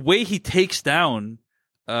the way he takes down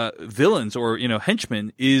villains or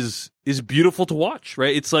henchmen is beautiful to watch,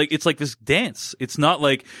 right? It's like this dance. It's not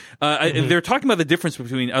like they're talking about the difference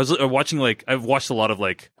between. I've watched a lot of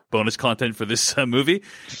like bonus content for this movie,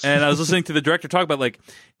 and I was listening to the director talk about like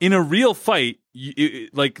in a real fight,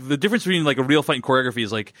 like the difference between like a real fight and choreography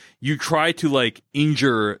is like you try to like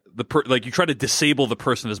injure you try to disable the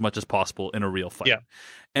person as much as possible in a real fight. Yeah.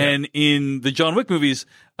 And in the John Wick movies,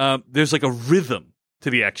 there's like a rhythm to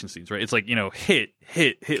the action scenes, right? It's like, hit.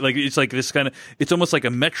 Like, it's like this kind of, it's almost like a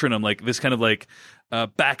metronome, like this kind of like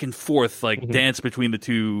back and forth, like dance between the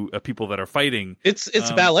two people that are fighting. It's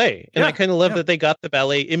ballet. And I kind of love that they got the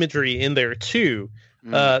ballet imagery in there too.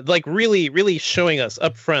 Like really, really showing us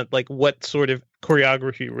up front, like what sort of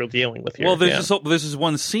choreography we're dealing with here. Well, there's this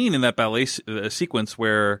one scene in that ballet sequence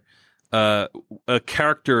where a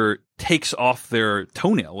character takes off their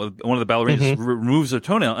toenail. One of the ballerinas removes their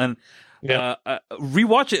toenail, and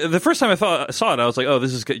rewatch it. The first time I saw it, I was like, oh,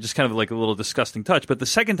 this is just kind of like a little disgusting touch. But the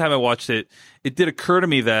second time I watched it, it did occur to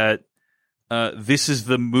me that this is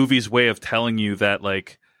the movie's way of telling you that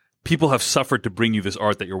like people have suffered to bring you this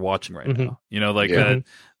art that you're watching right now.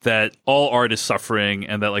 That all art is suffering,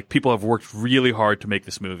 and that like people have worked really hard to make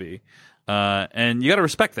this movie. And you got to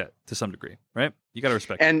respect that to some degree, right? You got to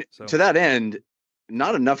respect and that. To that end,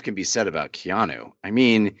 not enough can be said about Keanu. I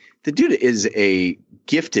mean, the dude is a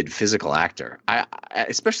gifted physical actor. I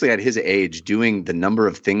especially at his age, doing the number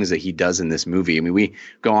of things that he does in this movie. I mean, we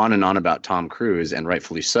go on and on about Tom Cruise, and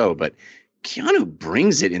rightfully so, but Keanu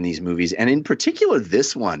brings it in these movies, and in particular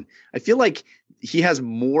this one. I feel like he has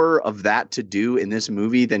more of that to do in this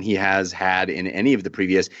movie than he has had in any of the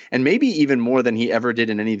previous, and maybe even more than he ever did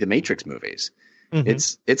in any of the Matrix movies.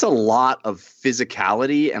 It's a lot of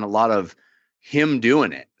physicality and a lot of him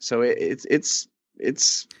doing it. So it's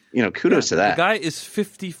kudos to that. The guy is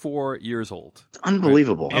 54 years old. It's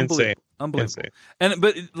unbelievable. Right? Unbelievable. And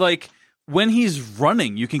but like when he's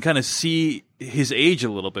running, you can kind of see his age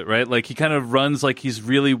a little bit, right? Like he kind of runs like he's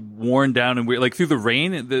really worn down and weird, like through the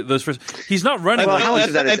rain. Those first, he's not running. Well, how much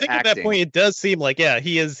of that is I think acting? At that point it does seem like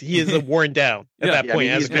he is worn down at that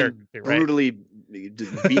point. I mean, as a character, brutally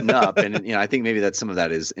beaten up, and I think maybe that some of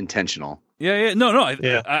that is intentional.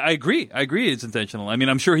 I agree. It's intentional. I mean,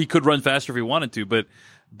 I'm sure he could run faster if he wanted to,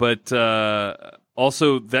 but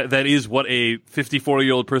also that is what a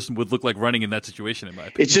 54-year-old person would look like running in that situation, in my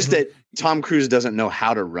opinion. It's just that Tom Cruise doesn't know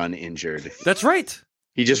how to run injured. That's right.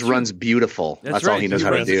 He just runs beautiful. That's all he knows how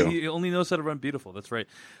to do. He only knows how to run beautiful. That's right.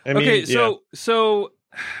 So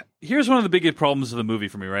here's one of the biggest problems of the movie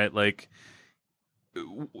for me, right? Like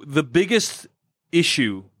the biggest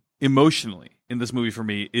issue emotionally in this movie for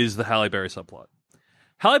me is the Halle Berry subplot.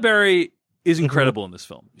 Halle Berry is incredible in this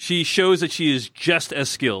film. She shows that she is just as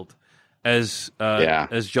skilled as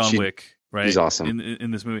John Wick, right? He's awesome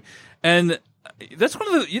in this movie, and that's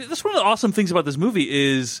one of the awesome things about this movie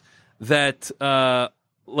is that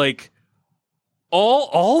like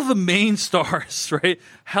all the main stars, right?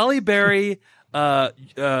 Halle Berry, Mark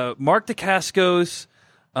Dacascos,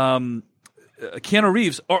 Keanu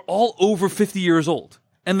Reeves are all over 50 years old,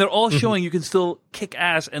 and they're all showing you can still kick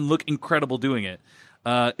ass and look incredible doing it.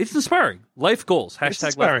 It's inspiring. Life goals.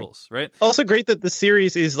 Hashtag life goals, right? Also great that the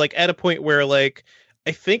series is like at a point where like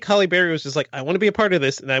I think Halle Berry was just like, I want to be a part of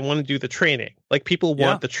this and I want to do the training. Like people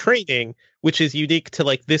want the training, which is unique to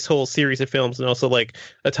like this whole series of films, and also like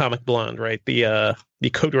Atomic Blonde, right? The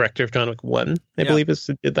co-director of John Wick 1, I believe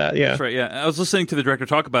did that. Yeah. That's right. Yeah. I was listening to the director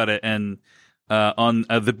talk about it, and on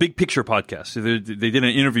the Big Picture podcast, so they did an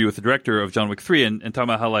interview with the director of John Wick 3 and talking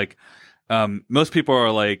about how like most people are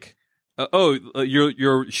like,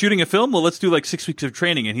 you're shooting a film? Well, let's do like 6 weeks of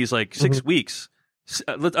training. And he's like, 6 weeks?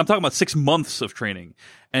 I'm talking about 6 months of training.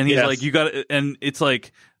 And he's like, you got to, and it's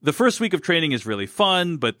like the first week of training is really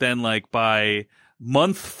fun, but then like by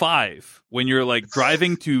month 5, when you're like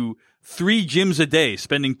driving to 3 gyms a day,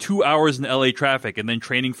 spending 2 hours in LA traffic, and then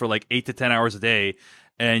training for like 8 to 10 hours a day,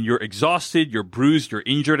 and you're exhausted, you're bruised, you're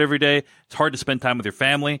injured every day. It's hard to spend time with your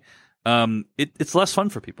family. It's less fun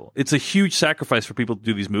for people. It's a huge sacrifice for people to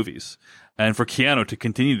do these movies, and for Keanu to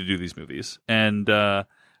continue to do these movies. And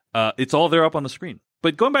it's all there up on the screen.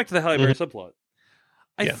 But going back to the Halle Berry subplot,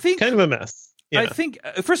 I think kind of a mess. Yeah. I think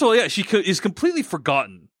first of all, she is completely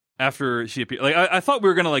forgotten after she appeared. Like I thought we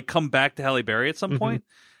were gonna like come back to Halle Berry at some point.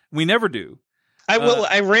 We never do.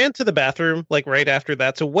 I ran to the bathroom like right after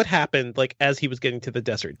that. So what happened like as he was getting to the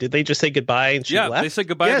desert? Did they just say goodbye and she left? They said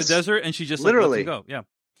goodbye to the desert and she just literally let him go. Yeah.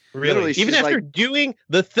 Really? Even after doing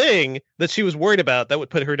the thing that she was worried about that would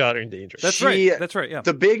put her daughter in danger. That's right. That's right. Yeah.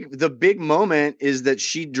 The big moment is that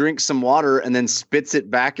she drinks some water and then spits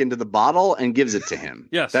it back into the bottle and gives it to him.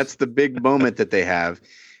 Yes. That's the big moment that they have,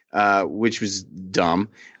 which was dumb.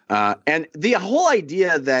 And the whole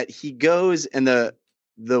idea that he goes and the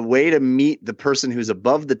way to meet the person who's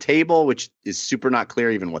above the table, which is super not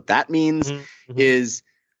clear even what that means, is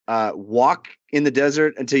walk in the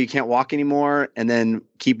desert until you can't walk anymore, and then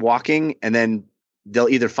keep walking, and then they'll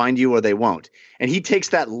either find you or they won't. And he takes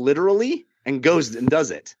that literally and goes and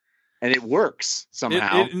does it. And it works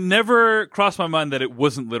somehow. It never crossed my mind that it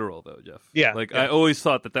wasn't literal, though, Jeff. Yeah. I always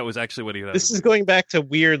thought that was actually what he had. This is going back to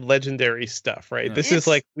weird legendary stuff, right? Yeah. This is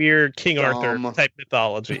like weird King Arthur type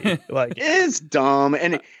mythology. Like it's dumb.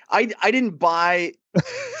 And I didn't buy.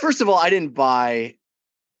 First of all, I didn't buy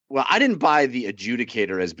the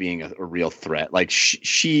adjudicator as being a real threat. Like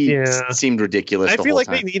she seemed ridiculous. I feel like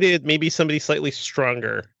they needed maybe somebody slightly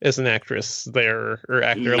stronger as an actress there or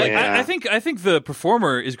actor. Like I think the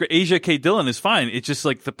performer is great. Asia K. Dillon is fine. It's just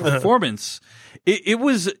like the performance. It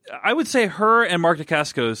was. I would say her and Mark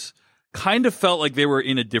Dacascos kind of felt like they were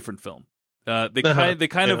in a different film. They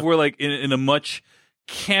kind of were like in a much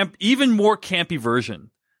even more campy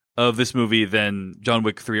version of this movie than John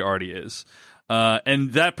Wick 3 already is.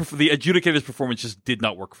 And that the adjudicator's performance just did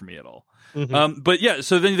not work for me at all. But yeah,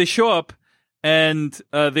 so then they show up and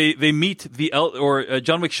they meet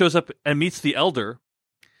John Wick shows up and meets the elder,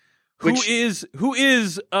 who is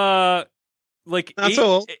like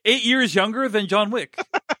 8 years younger than John Wick.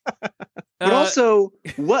 But also,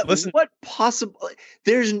 what possible?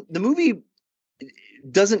 The movie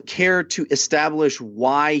doesn't care to establish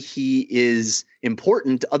why he is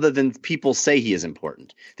important, other than people say he is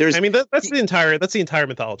important. That's the entire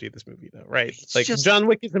mythology of this movie, though, right? Like John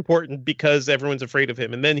Wick is important because everyone's afraid of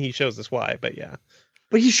him, and then he shows us why. But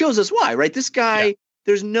he shows us why, right? This guy,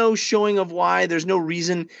 there's no showing of why. There's no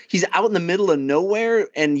reason. He's out in the middle of nowhere,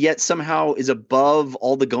 and yet somehow is above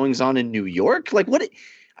all the goings on in New York. Like what?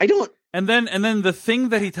 I don't. And then the thing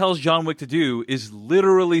that he tells John Wick to do is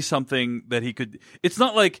literally something that he could. It's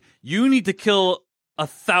not like you need to kill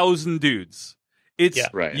 1,000 dudes. It's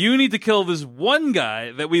you need to kill this one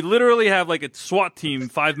guy that we literally have like a SWAT team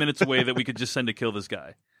 5 minutes away that we could just send to kill this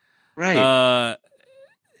guy. Right.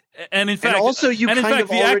 And in fact,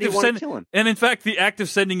 the act of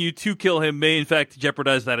sending you to kill him may in fact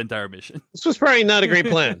jeopardize that entire mission. This was probably not a great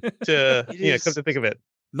plan to come to think of it.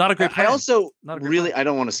 Not a great plan. I also I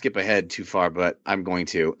don't want to skip ahead too far, but I'm going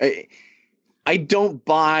to. I don't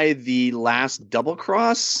buy the last double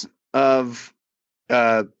cross of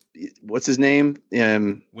what's his name?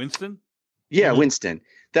 Winston? Yeah, Winston.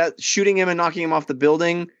 That shooting him and knocking him off the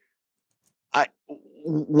building.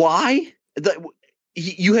 Why?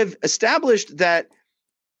 You have established that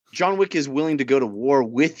John Wick is willing to go to war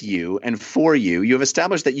with you and for you. You have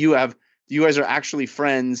established that you guys are actually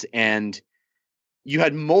friends, and you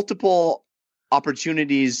had multiple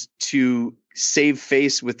opportunities to save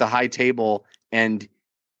face with the high table and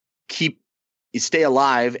keep stay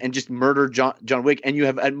alive and just murder John Wick. And you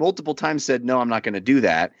have at multiple times said, no, I'm not going to do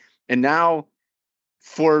that. And now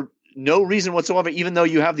for no reason whatsoever, even though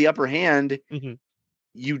you have the upper hand,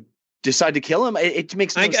 you decide to kill him. It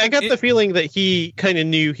makes no sense. I got the feeling that he kind of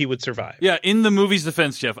knew he would survive. Yeah, in the movie's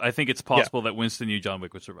defense, Jeff, I think it's possible that Winston knew John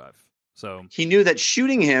Wick would survive. So he knew that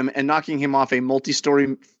shooting him and knocking him off a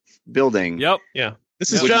multi-story building. Yep. Yeah.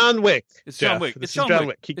 This is John Wick. It's John Wick. This is John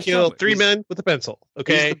Wick. He killed 3 men with a pencil.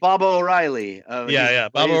 Okay. He's the Bob O'Reilly. Bob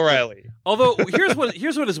O'Reilly. Although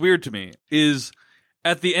here's what is weird to me is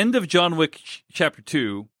at the end of John Wick Chapter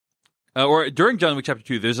 2, or during John Wick Chapter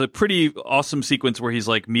 2, there's a pretty awesome sequence where he's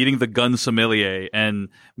like meeting the gun sommelier and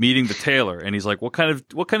meeting the tailor, and he's like, "What kind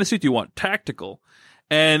of suit do you want? Tactical."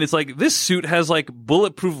 And it's like this suit has like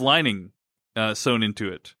bulletproof lining sewn into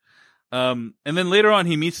it. And then later on,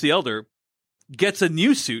 he meets the elder, gets a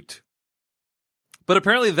new suit, but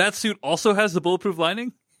apparently that suit also has the bulletproof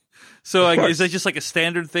lining. So is that just like a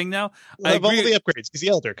standard thing now? I agree. All the upgrades. He's the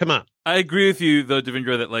elder. Come on. I agree with you though,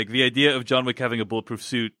 Devindra, that like the idea of John Wick having a bulletproof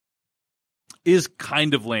suit is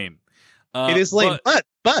kind of lame. It is lame,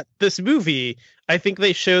 but this movie, I think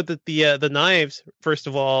they showed that the knives, first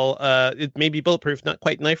of all, it may be bulletproof, not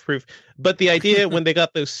quite knife proof, but the idea when they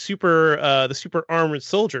got those the super armored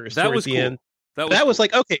soldiers that was the cool. end, That was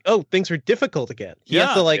like, okay, things are difficult again. You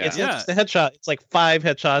have to it's not just a headshot; it's like 5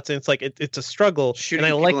 headshots, and it's like it's a struggle. Shooting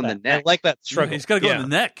and I like people that. in the neck. I like that struggle. He's got to go in the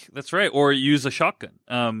neck. That's right, or use a shotgun.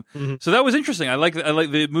 So that was interesting. I like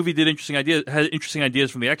the movie had interesting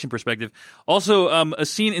ideas from the action perspective. Also, a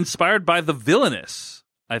scene inspired by The Villainous,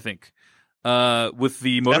 I think, with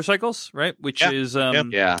the motorcycles, right? Which is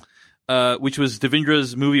which was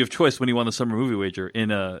Devindra's movie of choice when he won the Summer Movie Wager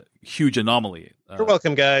in a huge anomaly. You're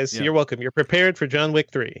welcome, guys. Yeah. You're welcome. You're prepared for John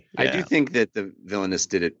Wick 3. I do think that The Villainous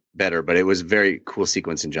did it better, but it was a very cool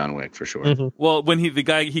sequence in John Wick for sure. Well, when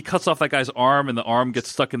he cuts off that guy's arm and the arm gets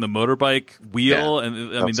stuck in the motorbike wheel, and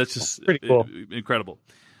I mean that's just pretty cool, incredible.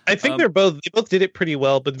 I think they both did it pretty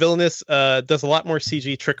well, but Villainous does a lot more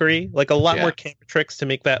CG trickery, like a lot more camera tricks to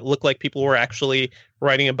make that look like people were actually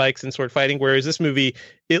riding on bikes and sword fighting. Whereas this movie,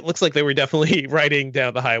 it looks like they were definitely riding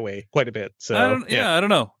down the highway quite a bit. So I don't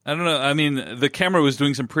know. I mean, the camera was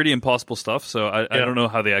doing some pretty impossible stuff, so I don't know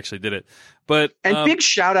how they actually did it. But big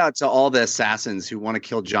shout out to all the assassins who want to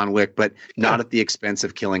kill John Wick, but not at the expense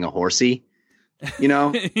of killing a horsey. You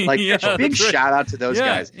know, like big shout out to those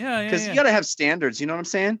guys. Because you got to have standards. You know what I'm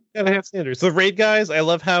saying? You got to have standards. The Raid guys, I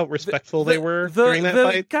love how respectful they were during that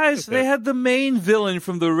fight. Guys, they had the main villain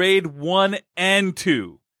from the Raid 1 and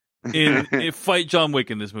 2 in fight John Wick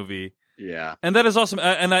in this movie. Yeah, and that is awesome.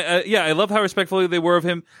 And I love how respectful they were of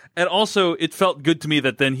him. And also, it felt good to me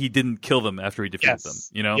that then he didn't kill them after he defeated them.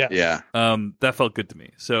 You know, that felt good to me.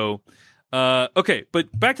 So, okay,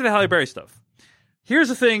 but back to the Halle Berry stuff. Here's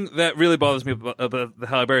the thing that really bothers me about the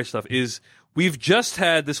Halle Berry stuff is we've just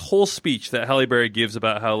had this whole speech that Halle Berry gives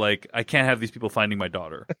about how, like, I can't have these people finding my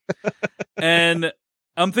daughter. And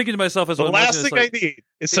I'm thinking to myself as the well. last thing I need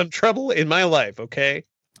is some trouble in my life, okay?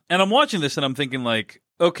 And I'm watching this and I'm thinking, like,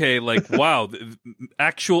 okay, like, wow,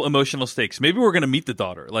 actual emotional stakes. Maybe we're going to meet the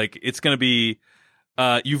daughter. Like, it's going to be,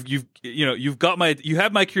 you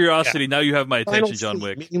have my curiosity. Now you have my attention, John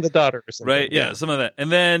Wick. Meeting the daughter or something. Right? Yeah, some of that.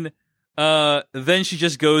 And then she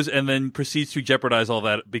just goes and then proceeds to jeopardize all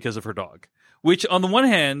that because of her dog, which on the one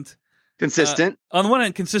hand, consistent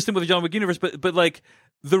with the John Wick universe, but like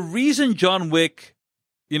the reason John Wick,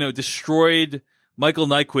 destroyed Michael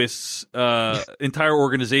Nyquist's entire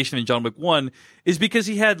organization in John Wick 1 is because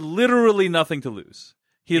he had literally nothing to lose.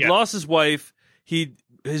 He had lost his wife.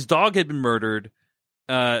 His dog had been murdered.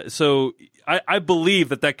 So I believe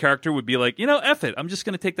that character would be like, F it. I'm just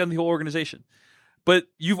going to take down the whole organization. But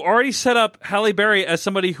you've already set up Halle Berry as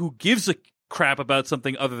somebody who gives a crap about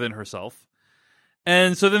something other than herself.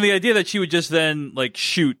 And so then the idea that she would just then like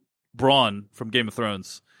shoot Bronn from Game of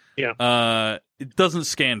Thrones, it doesn't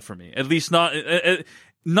scan for me. At least not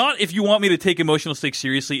if you want me to take emotional stakes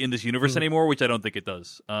seriously in this universe anymore, which I don't think it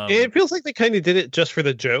does. It feels like they kind of did it just for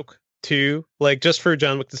the joke too, like just for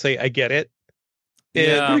John Wick to say, "I get it."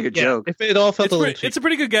 Pretty good joke. If it all felt it's a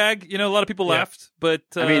pretty good gag. A lot of people laughed, but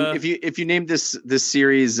I mean, if you named this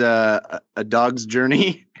series a dog's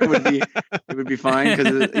journey, it would be fine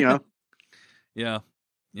because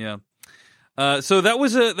So that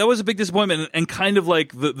was a big disappointment, and kind of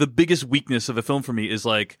like the biggest weakness of the film for me is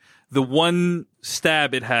like the one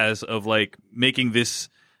stab it has of like making this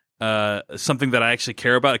something that I actually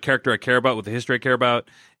care about, a character I care about with a history I care about.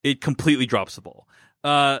 It completely drops the ball.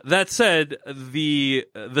 That said, the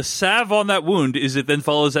salve on that wound is it then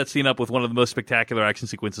follows that scene up with one of the most spectacular action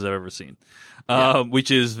sequences I've ever seen, which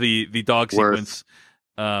is the dog sequence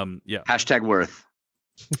Yeah. Hashtag worth.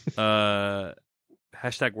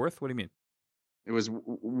 Hashtag worth. What do you mean? It was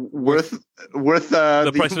worth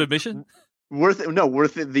The price of admission. Worth the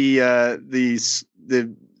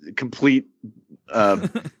complete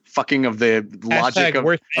fucking of the logic of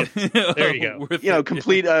worth it. There you go.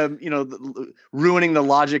 Complete ruining the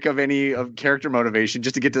logic of any of character motivation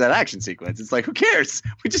just to get to that action sequence. It's like, who cares?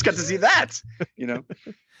 We just got to see that.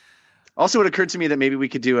 Also, it occurred to me that maybe we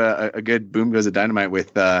could do a good Boom Goes a Dynamite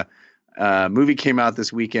with movie came out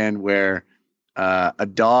this weekend where a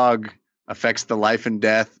dog affects the life and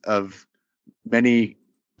death of many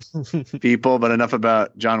people, but enough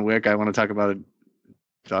about John Wick. I want to talk about a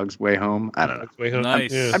Dog's Way Home. I don't know. Way Home.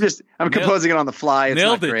 Nice. I'm composing it on the fly. It's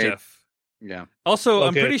Nailed not it, great. Jeff. Yeah. Also, I'm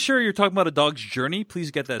Okay. pretty sure you're talking about A Dog's Journey.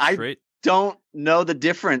 Please get that straight. Don't know the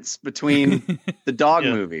difference between the dog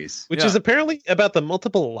Yeah. movies. Which is apparently about the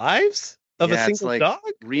multiple lives of Yeah, a it's single like dog?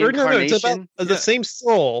 reincarnation. It's about the same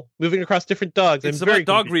soul moving across different dogs. It's I'm about very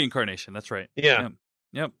dog confused. reincarnation. That's right. Yeah.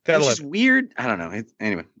 Yep. Gotta It's love just it. weird. I don't know.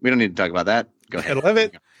 Anyway, we don't need to talk about that. Go ahead. Gotta love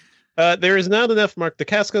it. There is not enough Mark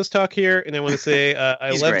Dacascos talk here, and I want to say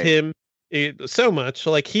I He's loved great. him so much.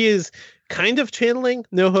 Like, he is kind of channeling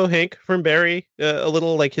NoHo Hank from Barry. A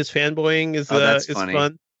little like his fanboying is that's is funny.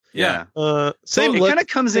 fun. Yeah. Same It look, kind of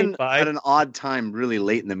comes same in vibe. at an odd time, really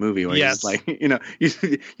late in the movie, where Yes. he's like,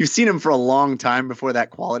 you've seen him for a long time before that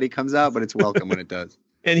quality comes out, but it's welcome when it does.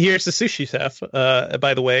 And here's the sushi chef,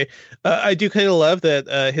 by the way. I do kind of love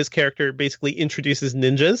that his character basically introduces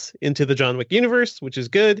ninjas into the John Wick universe, which is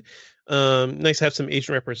good. Nice to have some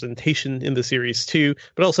Asian representation in the series too,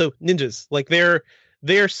 but also ninjas. Like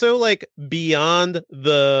they're so like beyond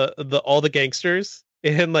the all the gangsters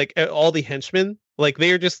and like all the henchmen. Like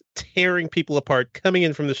they are just tearing people apart, coming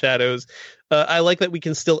in from the shadows. I like that we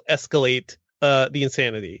can still escalate the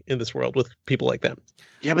insanity in this world with people like them.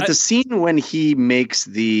 Yeah, but the scene when he makes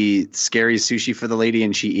the scary sushi for the lady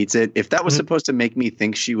and she eats it, if that was supposed to make me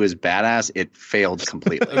think she was badass, it failed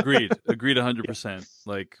completely. Agreed 100%.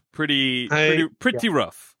 Like pretty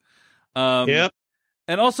rough. Yep.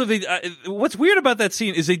 And also what's weird about that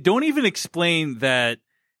scene is they don't even explain that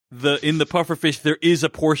in the pufferfish there is a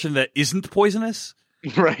portion that isn't poisonous.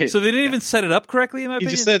 Right. So they didn't even set it up correctly, in my He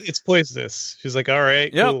opinion. just said it's poisonous. She's like, all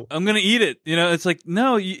right, Yep, cool. I'm gonna eat it. It's like,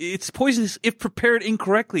 no, it's poisonous if prepared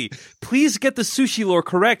incorrectly. Please get the sushi lore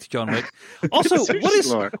correct, John Wick. Also,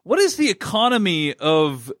 what is the economy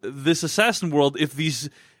of this assassin world if these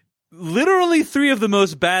literally 3 of the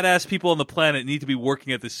most badass people on the planet need to be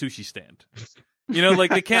working at this sushi stand? Like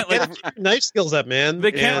they can't Knife skills up, man.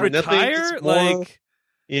 they can't And nothing retire. is more-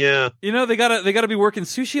 yeah. They gotta be working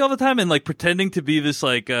sushi all the time and like pretending to be this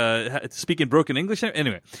like speaking broken English.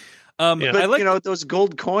 Anyway, But I like those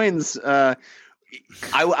gold coins. I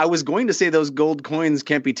was going to say those gold coins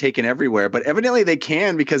can't be taken everywhere, but evidently they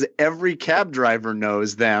can because every cab driver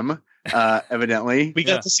knows them. Evidently, We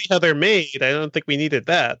got to see how they're made. I don't think we needed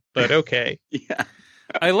that, but okay. yeah.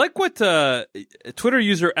 I like what Twitter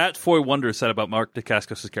user @FoyWonder said about Mark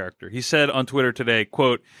Dacascos' character. He said on Twitter today,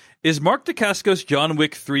 quote, "Is Mark Dacascos' John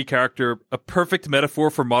Wick 3 character a perfect metaphor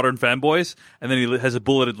for modern fanboys?" And then he has a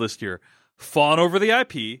bulleted list here. Fawn over the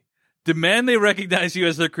IP, demand they recognize you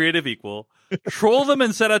as their creative equal, troll them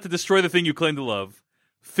and set out to destroy the thing you claim to love,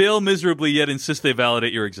 fail miserably yet insist they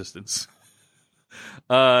validate your existence.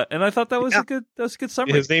 And I thought that was a good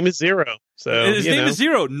summary. His name is Zero. So His name is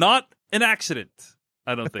Zero, not an accident.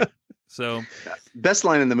 I don't think so. Best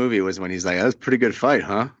line in the movie was when he's like, "That was a pretty good fight,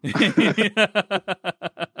 huh?"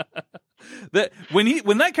 That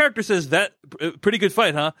when that character says that pretty good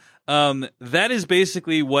fight, huh? That is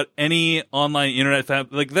basically what any online internet that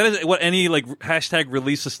is what any like hashtag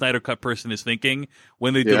release a Snyder Cut person is thinking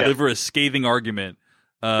when they deliver a scathing argument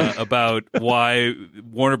about why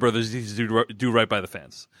Warner Brothers needs to do right by the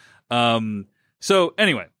fans. So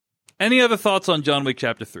anyway, any other thoughts on John Wick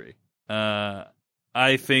Chapter 3?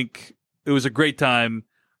 I think it was a great time.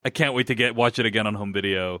 I can't wait to watch it again on home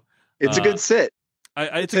video. It's a good sit.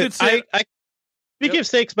 It's a good sit. Speaking of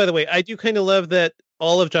stakes, by the way, I do kind of love that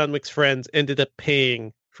all of John Wick's friends ended up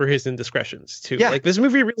paying for his indiscretions too. Yeah. Like this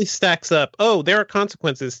movie really stacks up. Oh, there are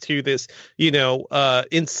consequences to this,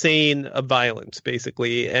 insane violence,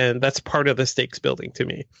 basically, and that's part of the stakes building to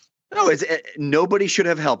me. No, nobody should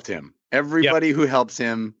have helped him. Everybody who helps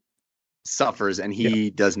him suffers, and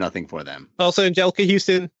he does nothing for them. Also, Angelica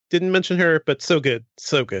Houston, didn't mention her, but so good.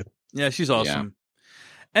 Yeah, she's awesome.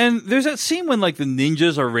 And there's that scene when like the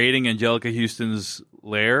ninjas are raiding Angelica Houston's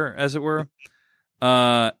lair, as it were.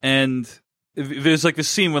 And there's like this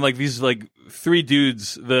scene when like these like 3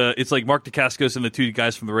 dudes, it's like Mark Dacascos and the 2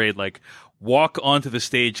 guys from the raid like walk onto the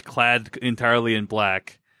stage clad entirely in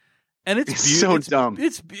black. And it's so dumb.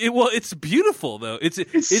 It's beautiful though.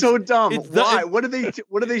 It's so dumb. Why? What are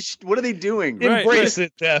they doing? Embrace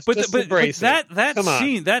it, Jeff. But Embrace it.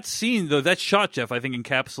 That scene though, that shot, Jeff, I think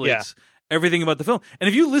encapsulates everything about the film. And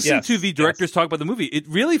if you listen to the directors talk about the movie, it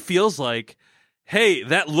really feels like, hey,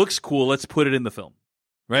 that looks cool. Let's put it in the film,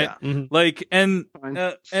 right? Yeah. Mm-hmm. Like, and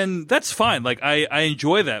that's fine. Like, I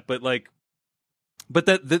enjoy that, but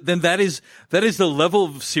that is the level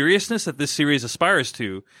of seriousness that this series aspires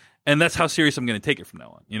to. And that's how serious I'm going to take it from now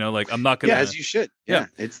on. You know, like I'm not going to. Yeah, as you should. Yeah,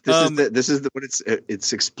 this is what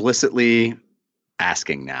it's explicitly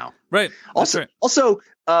asking now. Right. Also,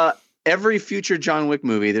 every future John Wick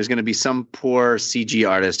movie, there's going to be some poor CG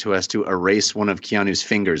artist who has to erase one of Keanu's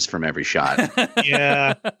fingers from every shot.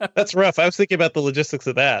 Yeah, that's rough. I was thinking about the logistics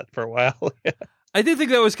of that for a while. I did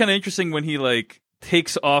think that was kind of interesting when he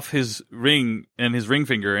takes off his ring and his ring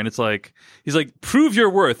finger, and it's like he's like, prove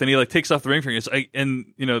your worth, and he takes off the ring finger. It's like,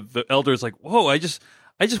 and the elder's like, whoa, I just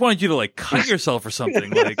wanted you to cut yourself or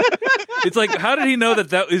something. Like, it's like, how did he know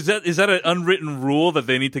that is that an unwritten rule that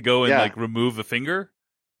they need to go and remove the finger?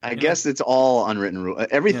 I guess it's all unwritten rule.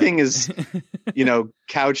 Everything is,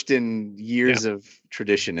 couched in years of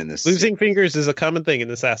tradition in this. Losing fingers is a common thing in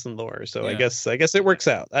assassin lore, so I guess it works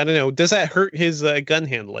out. I don't know. Does that hurt his gun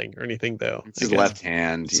handling or anything though? It's his left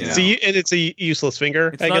hand. And it's a useless finger.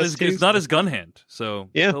 It's not his gun hand, so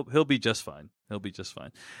he'll be just fine. He'll be just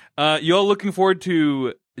fine. You all looking forward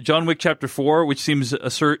to John Wick Chapter 4, which seems a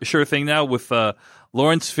sure thing now with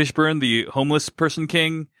Lawrence Fishburne, the homeless person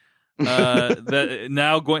king. That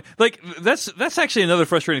now going that's actually another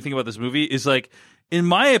frustrating thing about this movie is in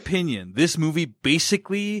my opinion, this movie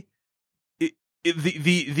basically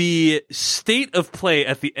the state of play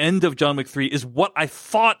at the end of John Wick 3 is what I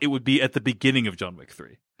thought it would be at the beginning of John Wick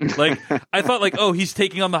 3. I thought oh, he's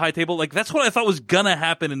taking on the high table. That's what I thought was gonna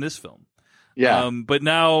happen in this film. Yeah. But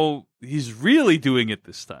now he's really doing it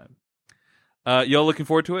this time. Y'all looking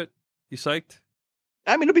forward to it? You psyched?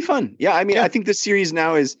 I mean, it'll be fun. Yeah. I mean, I think this series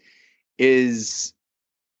now has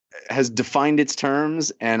defined its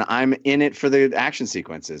terms, and I'm in it for the action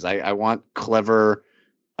sequences. I want clever,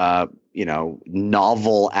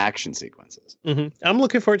 novel action sequences. Mm-hmm. I'm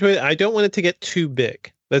looking forward to it. I don't want it to get too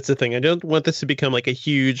big. That's the thing. I don't want this to become a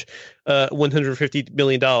huge $150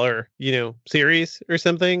 million, series or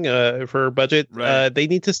something for budget. Right. They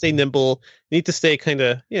need to stay nimble, need to stay kind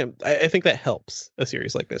of, I think that helps a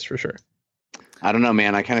series like this for sure. I don't know,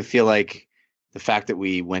 man. I kind of feel like the fact that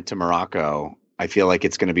we went to Morocco, I feel like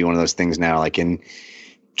it's going to be one of those things now, like in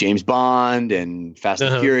James Bond and Fast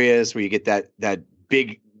and Furious, where you get that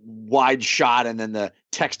big wide shot and then the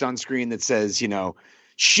text on screen that says,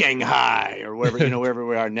 Shanghai or wherever, wherever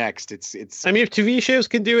we are next. It's. I mean, if TV shows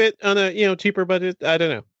can do it on a cheaper budget, I don't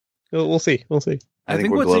know. We'll see. I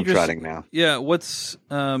think we're globetrotting now. Yeah.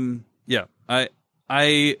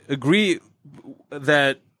 I agree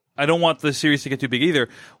that I don't want the series to get too big either.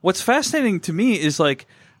 What's fascinating to me is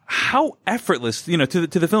how effortless, to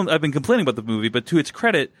the film. I've been complaining about the movie, but to its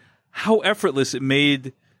credit, how effortless it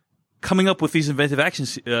made coming up with these inventive action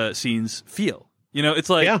scenes feel. It's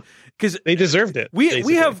because they deserved it.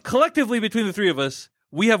 We have collectively, between the three of us,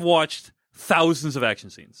 we have watched thousands of action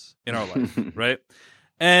scenes in our life, right?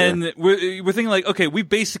 And we're thinking okay, we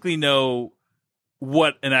basically know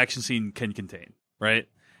what an action scene can contain, right?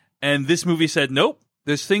 And this movie said, nope.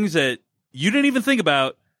 There's things that you didn't even think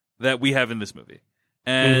about that we have in this movie.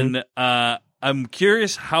 And I'm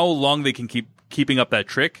curious how long they can keep keeping up that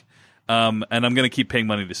trick. And I'm going to keep paying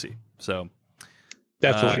money to see. So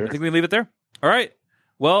definitely. I think we leave it there. All right.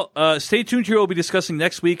 Well, stay tuned to what we'll be discussing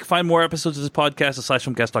next week. Find more episodes of this podcast at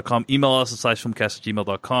 /filmcast.com. Email us at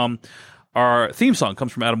 /filmcast@gmail.com. Our theme song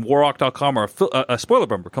comes from AdamWarrock.com. Our spoiler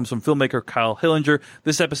bumper comes from filmmaker Kyle Hillinger.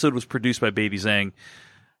 This episode was produced by Beatty Zhang.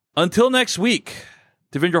 Until next week,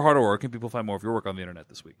 Devindra Hardawar, where can people find more of your work on the internet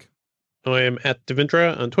this week? I am at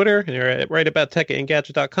Devindra on Twitter, and I write about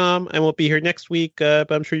techandgadget.com. I won't be here next week,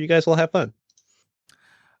 but I'm sure you guys will have fun.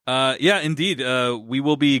 Yeah, indeed. We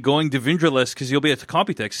will be going Devindra-less because you'll be at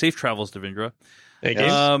Computech. Safe travels, Devindra. Thank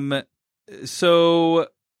you. So,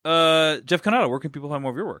 Jeff Kanata, where can people find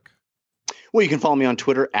more of your work? Well, you can follow me on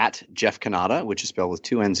Twitter at Jeff Kanata, which is spelled with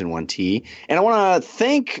 2 N's and 1 T. And I want to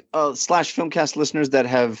thank /Filmcast listeners that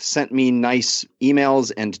have sent me nice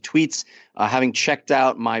emails and tweets, having checked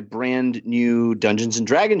out my brand new Dungeons &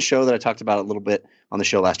 Dragons show that I talked about a little bit on the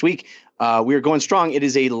show last week. We are going strong. It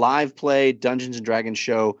is a live play Dungeons & Dragons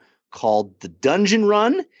show called The Dungeon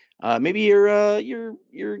Run. Maybe you're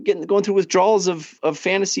going through withdrawals of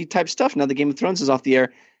fantasy type stuff now that Game of Thrones is off the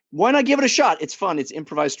air. Why not give it a shot? It's fun. It's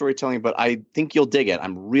improvised storytelling, but I think you'll dig it.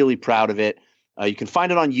 I'm really proud of it. You can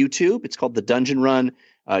find it on YouTube. It's called The Dungeon Run.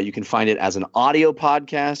 You can find it as an audio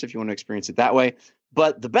podcast if you want to experience it that way.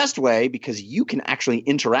 But the best way, because you can actually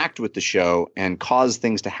interact with the show and cause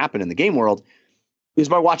things to happen in the game world, is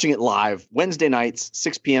by watching it live Wednesday nights,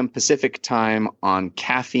 6 p.m. Pacific time on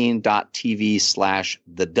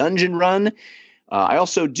caffeine.tv/The Dungeon Run. I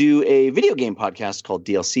also do a video game podcast called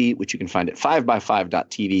DLC, which you can find at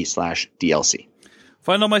 5by5.tv/DLC.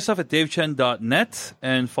 Find all my stuff at davechen.net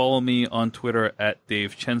and follow me on Twitter at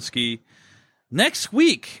DaveChensky. Next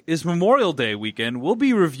week is Memorial Day weekend. We'll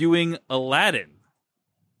be reviewing Aladdin.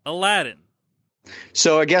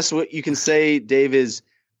 So I guess what you can say, Dave, is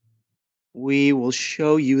we will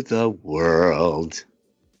show you the world.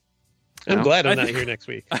 I'm glad I'm not here next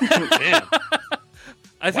week. Man.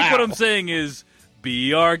 I think what I'm saying is,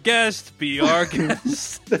 be our guest, be our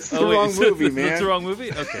guest. That's the wrong movie, man. That's the wrong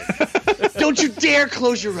movie? Okay. Don't you dare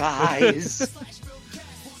close your eyes.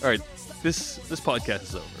 All right, this podcast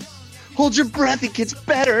is over. Hold your breath, it gets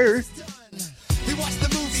better. We watch the